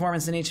with your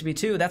performance in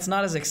HTTP2, that's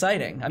not as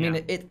exciting. I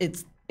mean,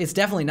 it's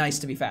definitely nice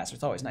to be faster.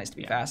 It's always nice to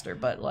be faster,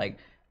 but like,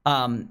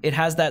 it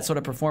has that sort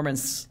of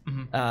performance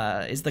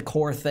is the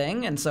core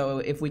thing, and so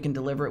if we can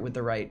deliver it with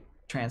the right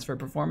transfer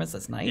performance,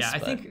 that's nice. I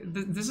think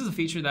this is a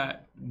feature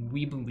that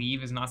we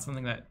believe is not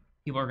something that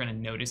people are going to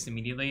notice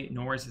immediately,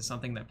 nor is it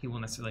something that people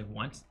necessarily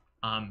want.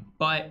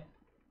 But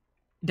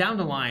down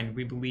the line,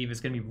 we believe is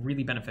going to be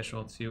really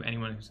beneficial to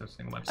anyone who's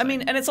hosting a website. I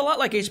mean, and it's a lot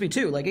like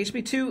HTTP2. Like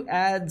HTTP2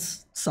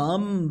 adds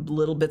some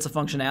little bits of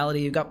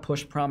functionality. You've got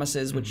push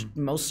promises, which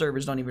most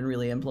servers don't even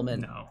really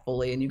implement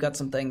fully, and you've got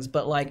some things,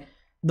 but like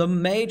the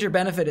major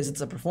benefit is it's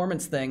a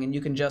performance thing, and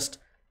you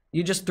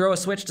just throw a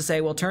switch to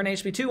say, well, turn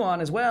HTTP2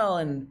 on as well,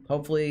 and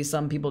hopefully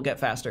some people get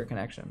faster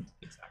connections.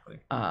 Exactly.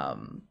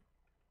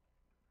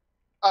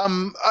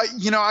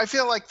 I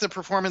feel like the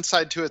performance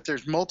side to it,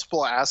 there's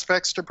multiple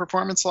aspects to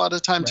performance a lot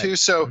of time too.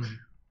 So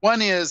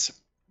one is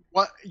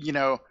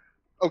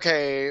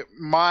okay,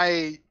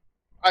 I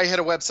hit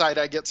a website,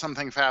 I get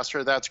something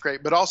faster, that's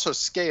great, but also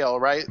scale,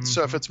 right?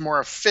 So if it's more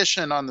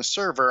efficient on the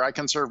server, I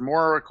can serve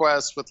more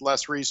requests with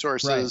less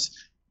resources,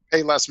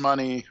 pay less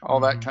money,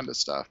 all that kind of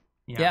stuff.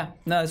 No,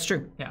 that's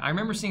true. I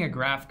remember seeing a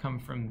graph come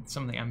from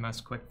some of the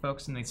MS QUIC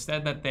folks, and they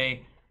said that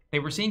they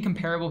were seeing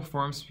comparable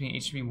performance between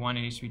HTTP1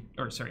 and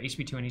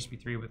HTTP2 and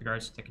HTTP3 with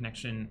regards to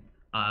connection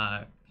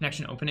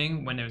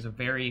opening when there was a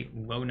very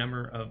low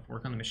number of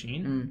work on the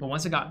machine. But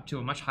once it got to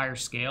a much higher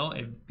scale,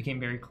 it became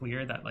very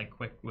clear that like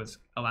QUIC was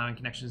allowing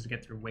connections to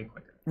get through way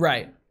quicker.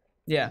 Right.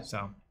 Yeah.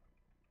 So,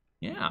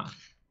 yeah.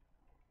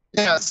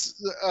 Yes.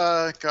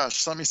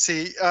 Gosh, let me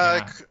see.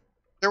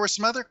 There were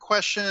some other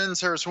questions.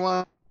 There was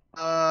one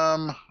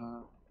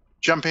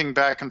jumping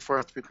back and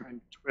forth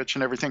between Twitch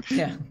and everything.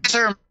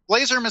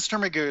 Laser Mr.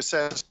 Magoo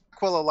says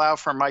will allow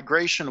for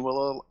migration,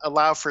 will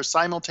allow for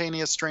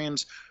simultaneous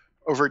streams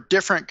over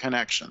different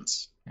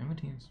connections.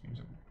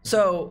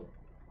 So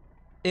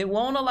it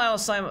won't allow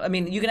I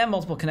mean, you can have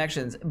multiple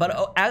connections, but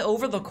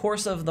over the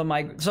course of the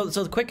so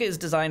the QUIC is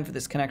designed for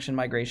this connection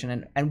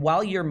migration, and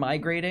while you're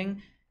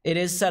migrating, it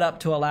is set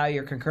up to allow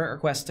your concurrent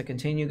requests to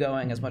continue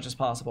going as much as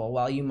possible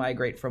while you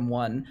migrate from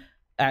one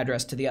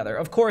address to the other.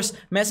 Of course,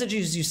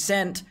 messages you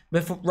sent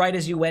right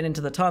as you went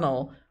into the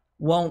tunnel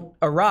won't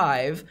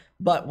arrive,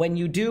 but when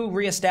you do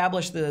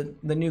reestablish the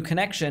new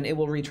connection, it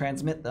will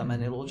retransmit them,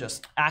 and it will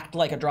just act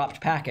like a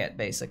dropped packet,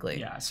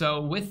 basically.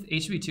 So with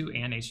HTTP2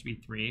 and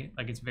HTTP3,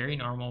 like it's very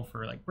normal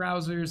for like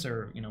browsers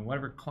or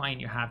whatever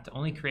client you have to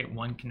only create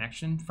one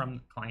connection from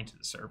the client to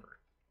the server.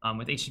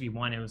 With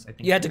HTTP1, it was, I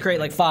think... You had to create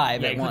like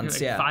 5 at once,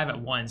 5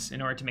 at once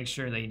in order to make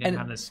sure that you didn't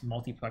have this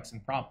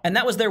multiplexing problem. And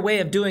that was their way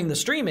of doing the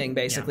streaming,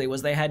 basically,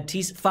 was they had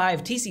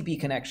 5 TCP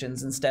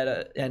connections instead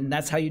of... And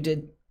that's how you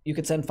did you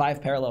could send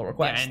 5 parallel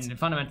requests. Yeah, and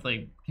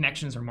fundamentally,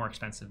 connections are more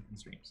expensive than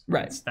streams.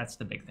 Right. That's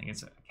the big thing.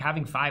 It's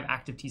having 5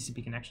 active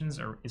TCP connections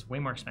is way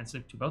more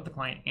expensive to both the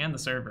client and the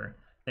server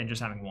than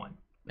just having one.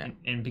 Yeah.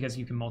 And because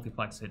you can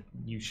multiplex it,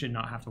 you should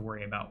not have to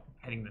worry about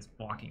hitting this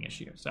blocking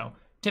issue. So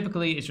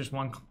typically, it's just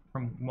one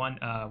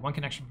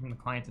connection from the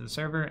client to the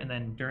server, and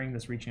then during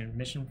this reach and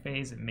admission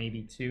phase, it may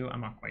be 2.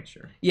 I'm not quite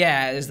sure.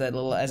 Yeah, is that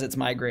little as it's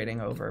migrating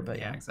over, but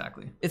yeah,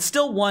 exactly. It's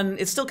still one.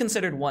 It's still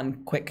considered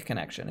one QUIC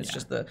connection. It's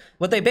just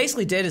what they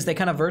basically did is they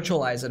kind of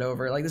virtualize it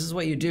over. Like, this is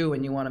what you do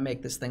when you want to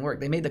make this thing work.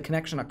 They made the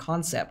connection a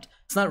concept.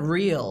 It's not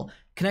real.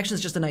 Connection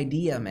is just an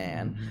idea,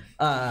 man.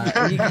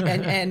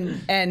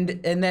 And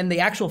then the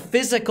actual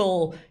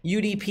physical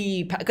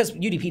UDP, because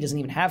UDP doesn't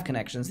even have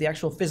connections. The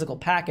actual physical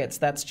packets,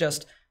 that's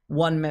just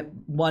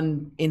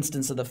one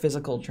instance of the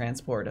physical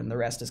transport, and the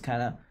rest is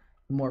kind of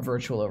more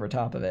virtual over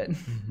top of it.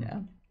 Yeah.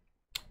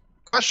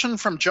 Question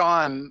from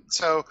John.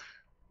 So,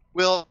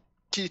 will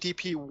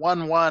HTTP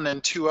 1.1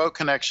 and 2.0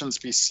 connections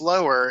be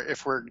slower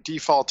if we're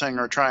defaulting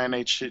or trying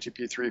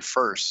HTTP 3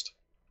 first?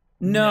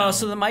 No,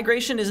 so the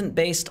migration isn't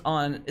based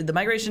on, the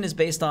migration is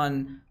based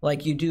on,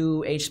 like, you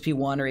do HTTP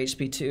 1 or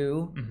HTTP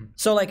 2.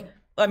 So, like,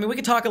 I mean, we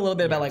could talk a little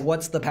bit about, like,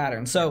 what's the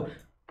pattern. So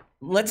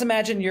let's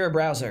imagine you're a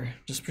browser.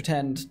 Just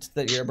pretend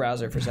that you're a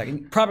browser for a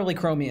second. Probably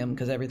Chromium,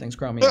 because everything's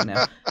Chromium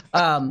now.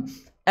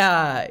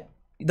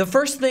 The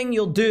first thing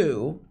you'll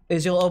do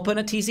is you'll open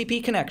a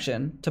TCP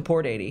connection to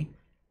port 80,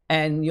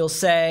 and you'll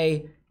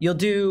say, you'll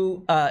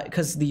do,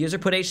 because the user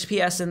put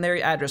HTTPS in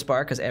their address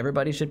bar, because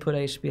everybody should put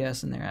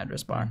HTTPS in their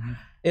address bar.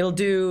 It'll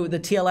do the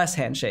TLS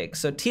handshake.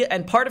 So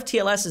and part of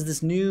TLS is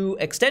this new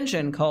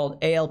extension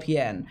called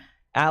ALPN,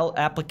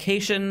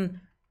 Application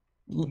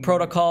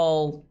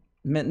Protocol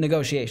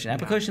Negotiation,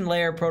 Application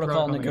Layer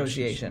Protocol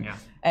Negotiation.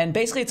 And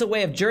basically, it's a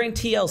way of during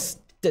TLS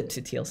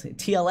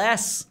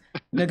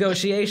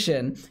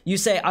negotiation, you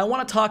say, I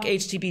want to talk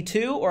HTTP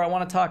 2 or I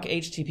want to talk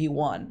HTTP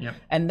 1.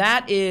 And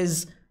that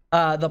is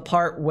the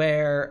part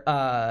where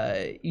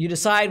you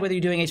decide whether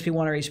you're doing HTTP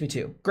 1 or HTTP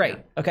 2. Great.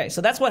 Okay,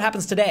 so that's what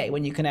happens today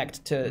when you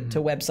connect to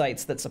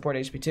websites that support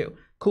HTTP 2.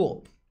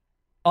 Cool.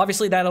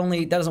 Obviously, that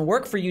doesn't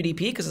work for UDP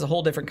because it's a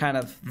whole different kind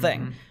of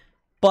thing.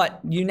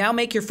 But you now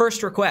make your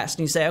first request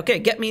and you say, okay,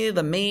 get me to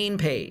the main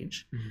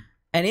page.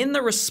 And in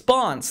the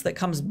response that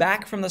comes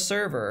back from the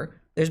server,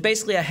 there's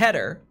basically a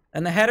header.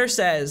 And the header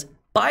says,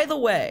 by the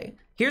way,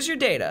 here's your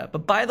data,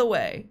 but by the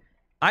way,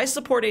 I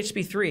support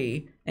HTTP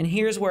 3, and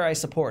here's where I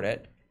support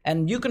it.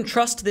 And you can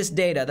trust this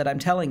data that I'm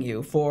telling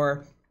you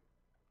for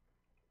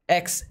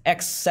X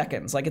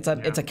seconds. Like, it's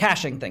a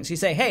caching thing. So you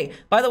say, hey,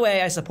 by the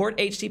way, I support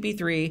HTTP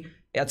 3.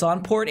 It's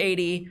on port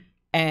 80,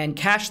 and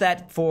cache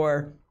that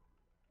for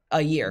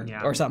a year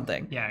or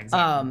something. Yeah,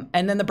 exactly.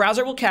 And then the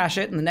browser will cache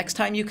it, and the next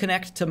time you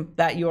connect to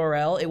that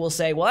URL, it will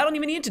say, well, I don't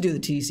even need to do the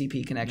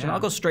TCP connection. I'll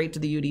go straight to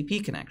the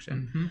UDP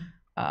connection.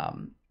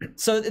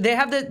 So they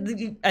have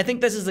I think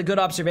this is a good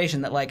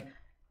observation that, like,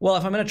 well,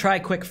 if I'm going to try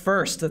QUIC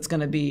first, that's going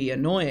to be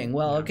annoying.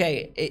 Well,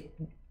 okay,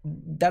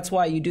 that's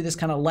why you do this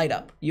kind of light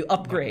up. You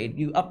upgrade.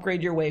 You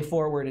upgrade your way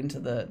forward into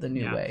the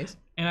new ways.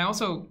 And I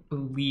also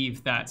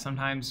believe that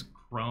sometimes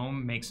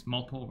Chrome makes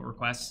multiple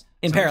requests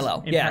in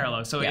parallel.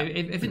 Parallel. So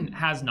if it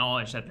has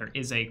knowledge that there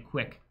is a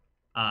QUIC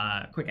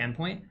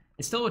endpoint,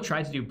 it still will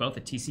try to do both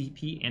a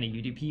TCP and a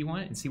UDP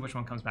one and see which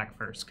one comes back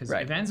first. Because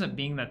if it ends up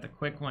being that the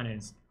QUIC one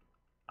is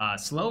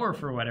slower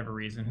for whatever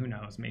reason, who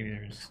knows? Maybe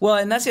there's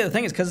and that's the other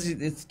thing is because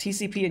it's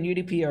TCP and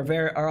UDP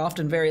are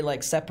often very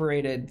like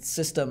separated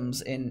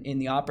systems in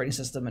the operating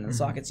system and in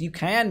sockets. You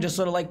can just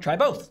sort of like try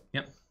both.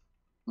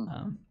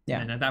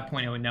 And at that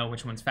point, it would know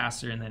which one's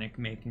faster, and then it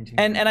may continue.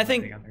 And I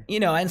think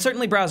and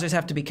certainly browsers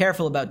have to be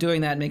careful about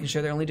doing that, and making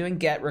sure they're only doing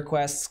GET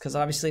requests, because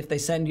obviously if they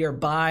send your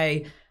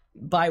buy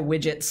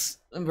widgets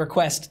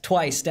request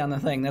twice down the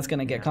thing, that's going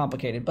to get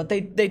complicated. But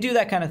they do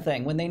that kind of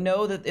thing when they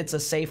know that it's a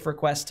safe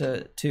request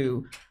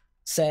to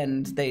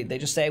send. They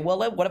just say, well,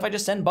 what if I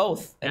just send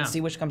both and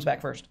see which comes back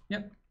first?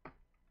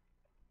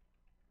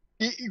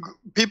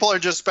 People are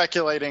just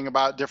speculating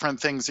about different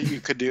things that you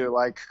could do.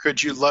 Like,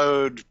 could you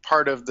load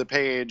part of the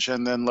page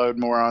and then load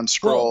more on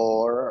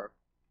scroll?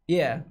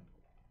 I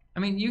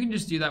mean, you can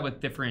just do that with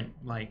different,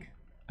 like,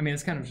 I mean,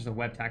 it's kind of just a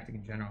web tactic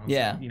in general.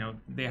 So,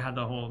 they had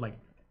the whole, like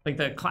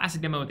the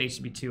classic demo with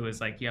HTTP 2 is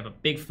like you have a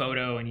big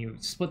photo and you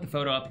split the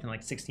photo up into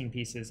like 16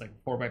 pieces, like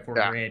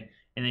 4x4 grid,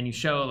 and then you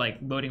show like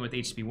loading with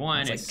HTTP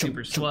 1, it's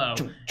super slow,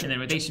 and then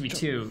with HTTP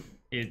 2,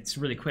 it's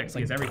really quick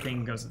because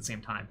everything goes at the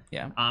same time.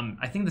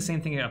 I think the same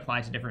thing can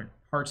apply to different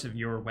parts of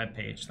your web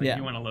page. Like if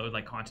you want to load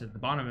like content at the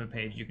bottom of the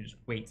page, you can just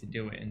wait to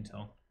do it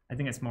until. I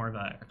think it's more of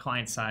a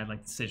client side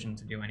like decision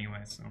to do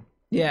anyway. So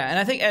and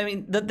I think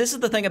this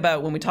is the thing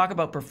about when we talk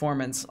about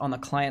performance on the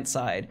client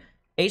side,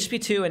 HTTP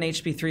 2 and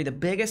HTTP 3. The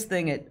biggest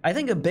thing I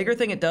think the bigger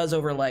thing it does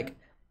over, like,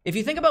 if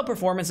you think about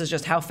performance as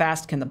just how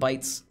fast can the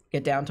bytes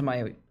get down to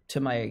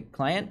my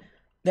client,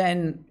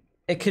 then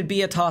it could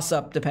be a toss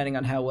up depending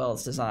on how well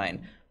it's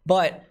designed.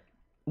 But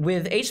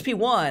with HTTP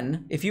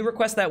 1, if you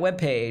request that web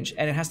page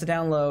and it has to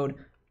download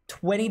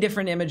 20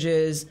 different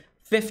images,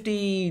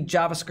 50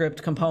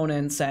 JavaScript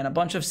components and a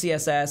bunch of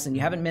CSS, and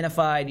you haven't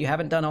minified, you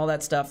haven't done all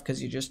that stuff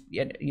because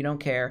you don't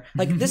care.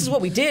 Like, this is what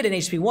we did in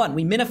HTTP1.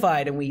 We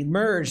minified and we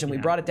merged and we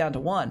brought it down to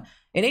 1.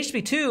 In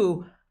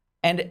HTTP2,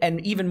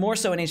 and even more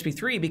so in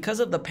HTTP3, because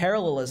of the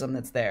parallelism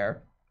that's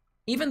there,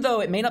 even though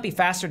it may not be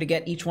faster to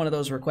get each one of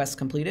those requests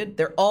completed,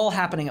 they're all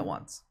happening at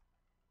once.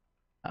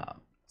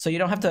 So you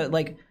don't have to,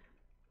 like,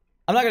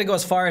 I'm not going to go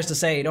as far as to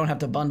say you don't have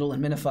to bundle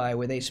and minify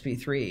with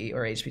HTTP3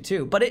 or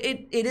HTTP2, but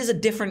it is a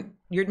different,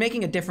 you're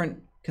making a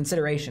different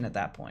consideration at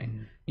that point.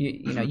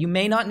 You know, you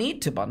may not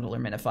need to bundle or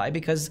minify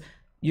because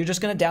you're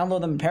just going to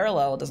download them in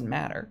parallel. It doesn't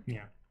matter.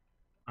 Yeah.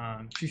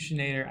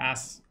 Trushinator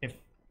asks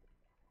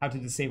how to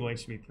disable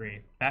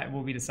HTTP3. That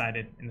will be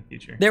decided in the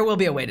future. There will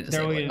be a way to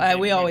disable it.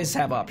 We always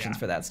have options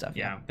for that stuff.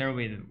 Yeah, there will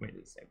be a way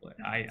to disable it.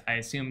 I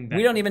assume that...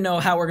 We don't even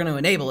know how we're going to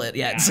enable it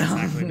yet. Yeah, so.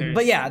 exactly.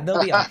 But yeah,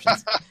 there'll be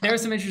options. There are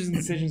some interesting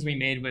decisions we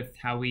made with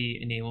how we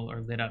enable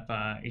or lit up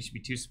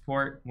HTTP2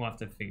 support. We'll have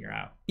to figure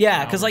out.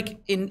 Yeah, because like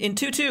in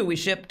 2.2, we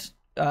shipped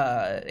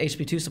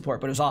HTTP2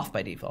 support, but it was off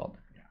by default.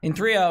 Yeah. In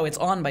 3.0, it's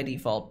on by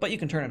default, but you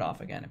can turn it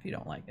off again if you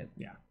don't like it.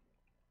 Yeah.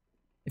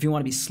 If you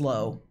want to be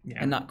slow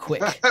and not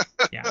quick.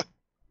 Yeah.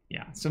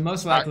 Yeah, so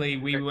most likely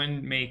we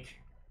wouldn't make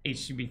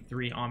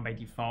HTTP3 on by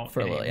default. For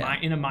a little,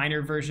 in a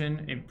minor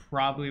version, it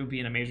probably would be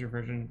in a major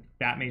version.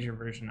 That major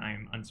version, I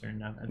am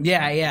uncertain of.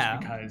 Yeah.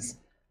 Because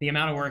the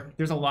amount of work,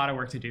 there's a lot of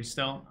work to do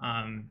still.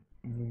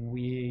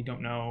 We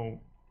don't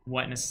know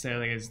what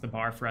necessarily is the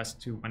bar for us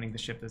to wanting to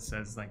ship that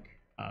says like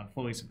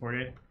fully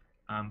supported.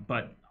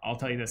 But I'll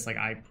tell you this, like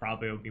I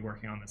probably will be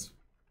working on this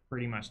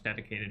pretty much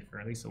dedicated for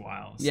at least a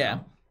while. So. Yeah,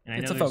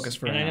 and it's a focus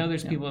for And I know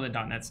there's people on the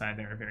 .NET side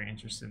that are very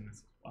interested in this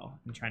as well,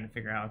 and trying to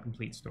figure out a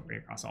complete story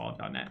across all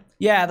of .NET.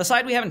 Yeah, the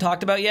side we haven't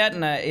talked about yet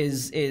and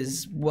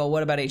is well,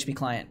 what about HTTP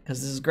client?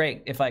 Because this is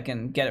great if I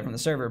can get it from the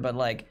server, but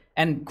like,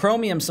 and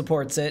Chromium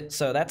supports it,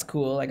 so that's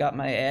cool. I got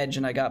my Edge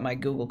and I got my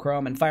Google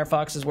Chrome, and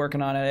Firefox is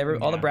working on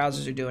it. All the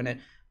browsers are doing it.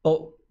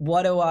 But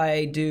what do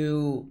I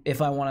do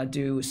if I want to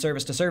do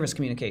service-to-service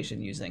communication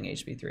using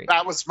HTTP3?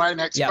 That was my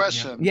next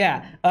question.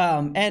 Yeah,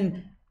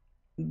 and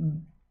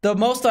the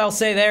most I'll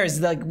say there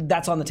is like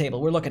that's on the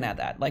table. We're looking at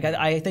that. Like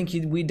I think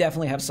we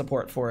definitely have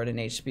support for it in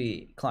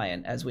HTTP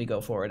client as we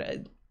go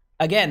forward.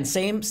 Again,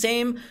 same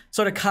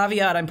sort of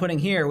caveat I'm putting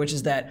here, which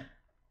is that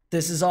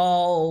this is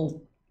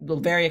all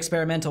very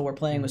experimental. We're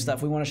playing with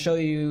stuff. We want to show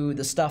you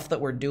the stuff that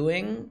we're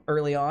doing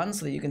early on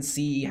so that you can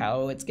see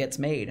how it gets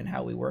made and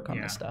how we work on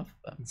this stuff.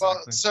 But.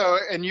 Well, so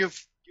and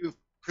you've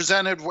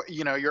presented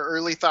your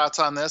early thoughts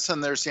on this,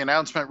 and there's the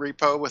announcement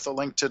repo with a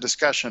link to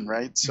discussion,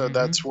 right? So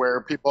that's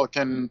where people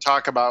can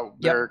talk about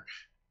their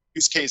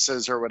use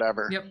cases or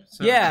whatever. Yep.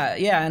 So.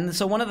 Yeah, and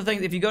so one of the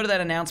things, if you go to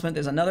that announcement,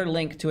 there's another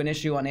link to an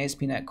issue on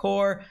ASP.NET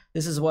Core.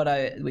 This is what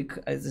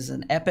this is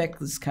an epic.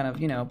 This is kind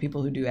of,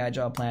 people who do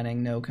agile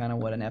planning know kind of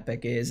what an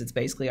epic is. It's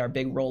basically our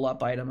big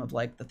roll-up item of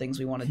like the things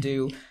we want to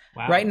do.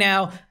 Wow. Right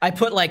now, I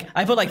put like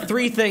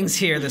 3 things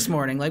here this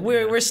morning. Like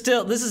we're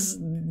still, this is,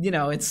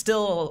 it's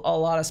still a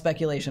lot of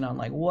speculation on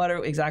like what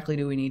exactly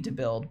do we need to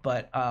build,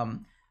 but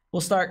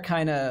we'll start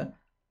kind of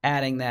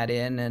adding that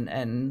in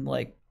and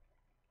like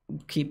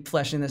keep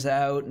fleshing this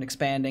out and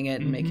expanding it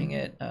and making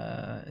it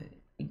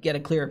get a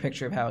clearer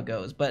picture of how it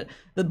goes. But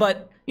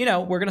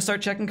we're gonna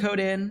start checking code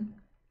in.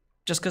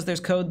 Just because there's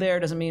code there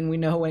doesn't mean we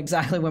know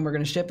exactly when we're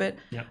going to ship it.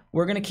 Yep.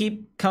 We're going to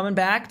keep coming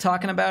back,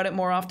 talking about it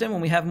more often.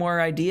 When we have more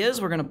ideas,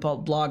 we're going to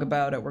blog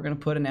about it. We're going to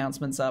put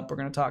announcements up. We're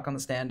going to talk on the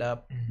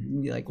stand-up.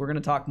 Like we're going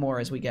to talk more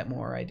as we get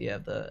more idea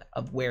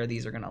of where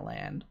these are going to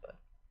land. But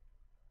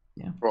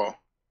yeah. Cool.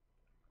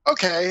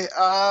 Okay.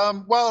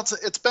 Well,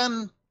 it's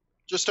been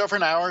just over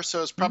an hour,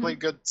 so it's probably a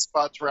good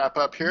spot to wrap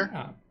up here.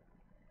 Yeah.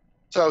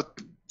 So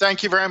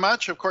thank you very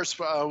much. Of course,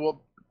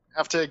 we'll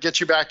have to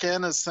get you back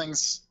in as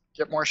things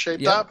get more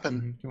shaped up,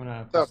 and do you want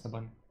to press the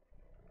button?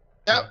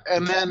 Yeah,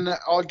 and then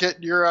I'll get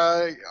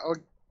I'll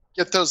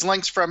get those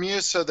links from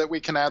you so that we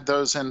can add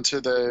those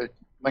into the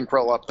link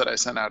roll up that I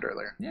sent out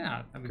earlier.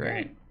 Yeah, that'd be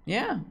great.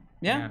 Yeah.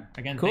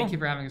 Again, cool. Thank you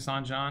for having us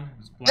on, John. It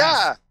was a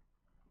blast.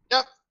 Yeah.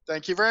 Yep.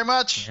 Thank you very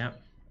much.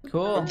 Yep.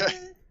 Cool.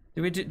 Okay.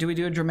 Do we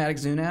do a dramatic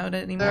zoom out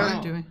anymore?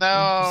 No. Do we?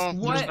 No.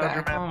 What?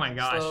 No. Oh my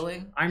gosh.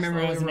 Slowly, I remember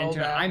as an roll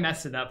intern. back, I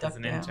messed it up duck as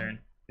an down. intern.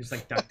 Just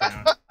like duck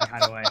down,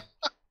 hide away.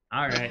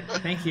 All right.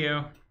 Thank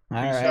you. All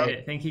Appreciate right.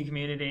 it. Thank you,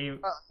 community.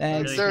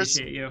 Thanks. Really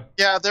appreciate you.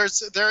 Yeah, there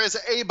is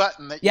a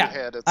button that you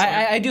hit. It's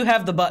I do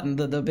have the button,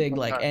 the big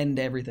like end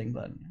everything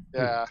button.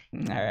 Yeah.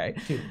 All right.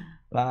 2.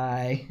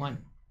 Bye. 1.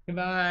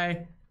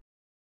 Goodbye.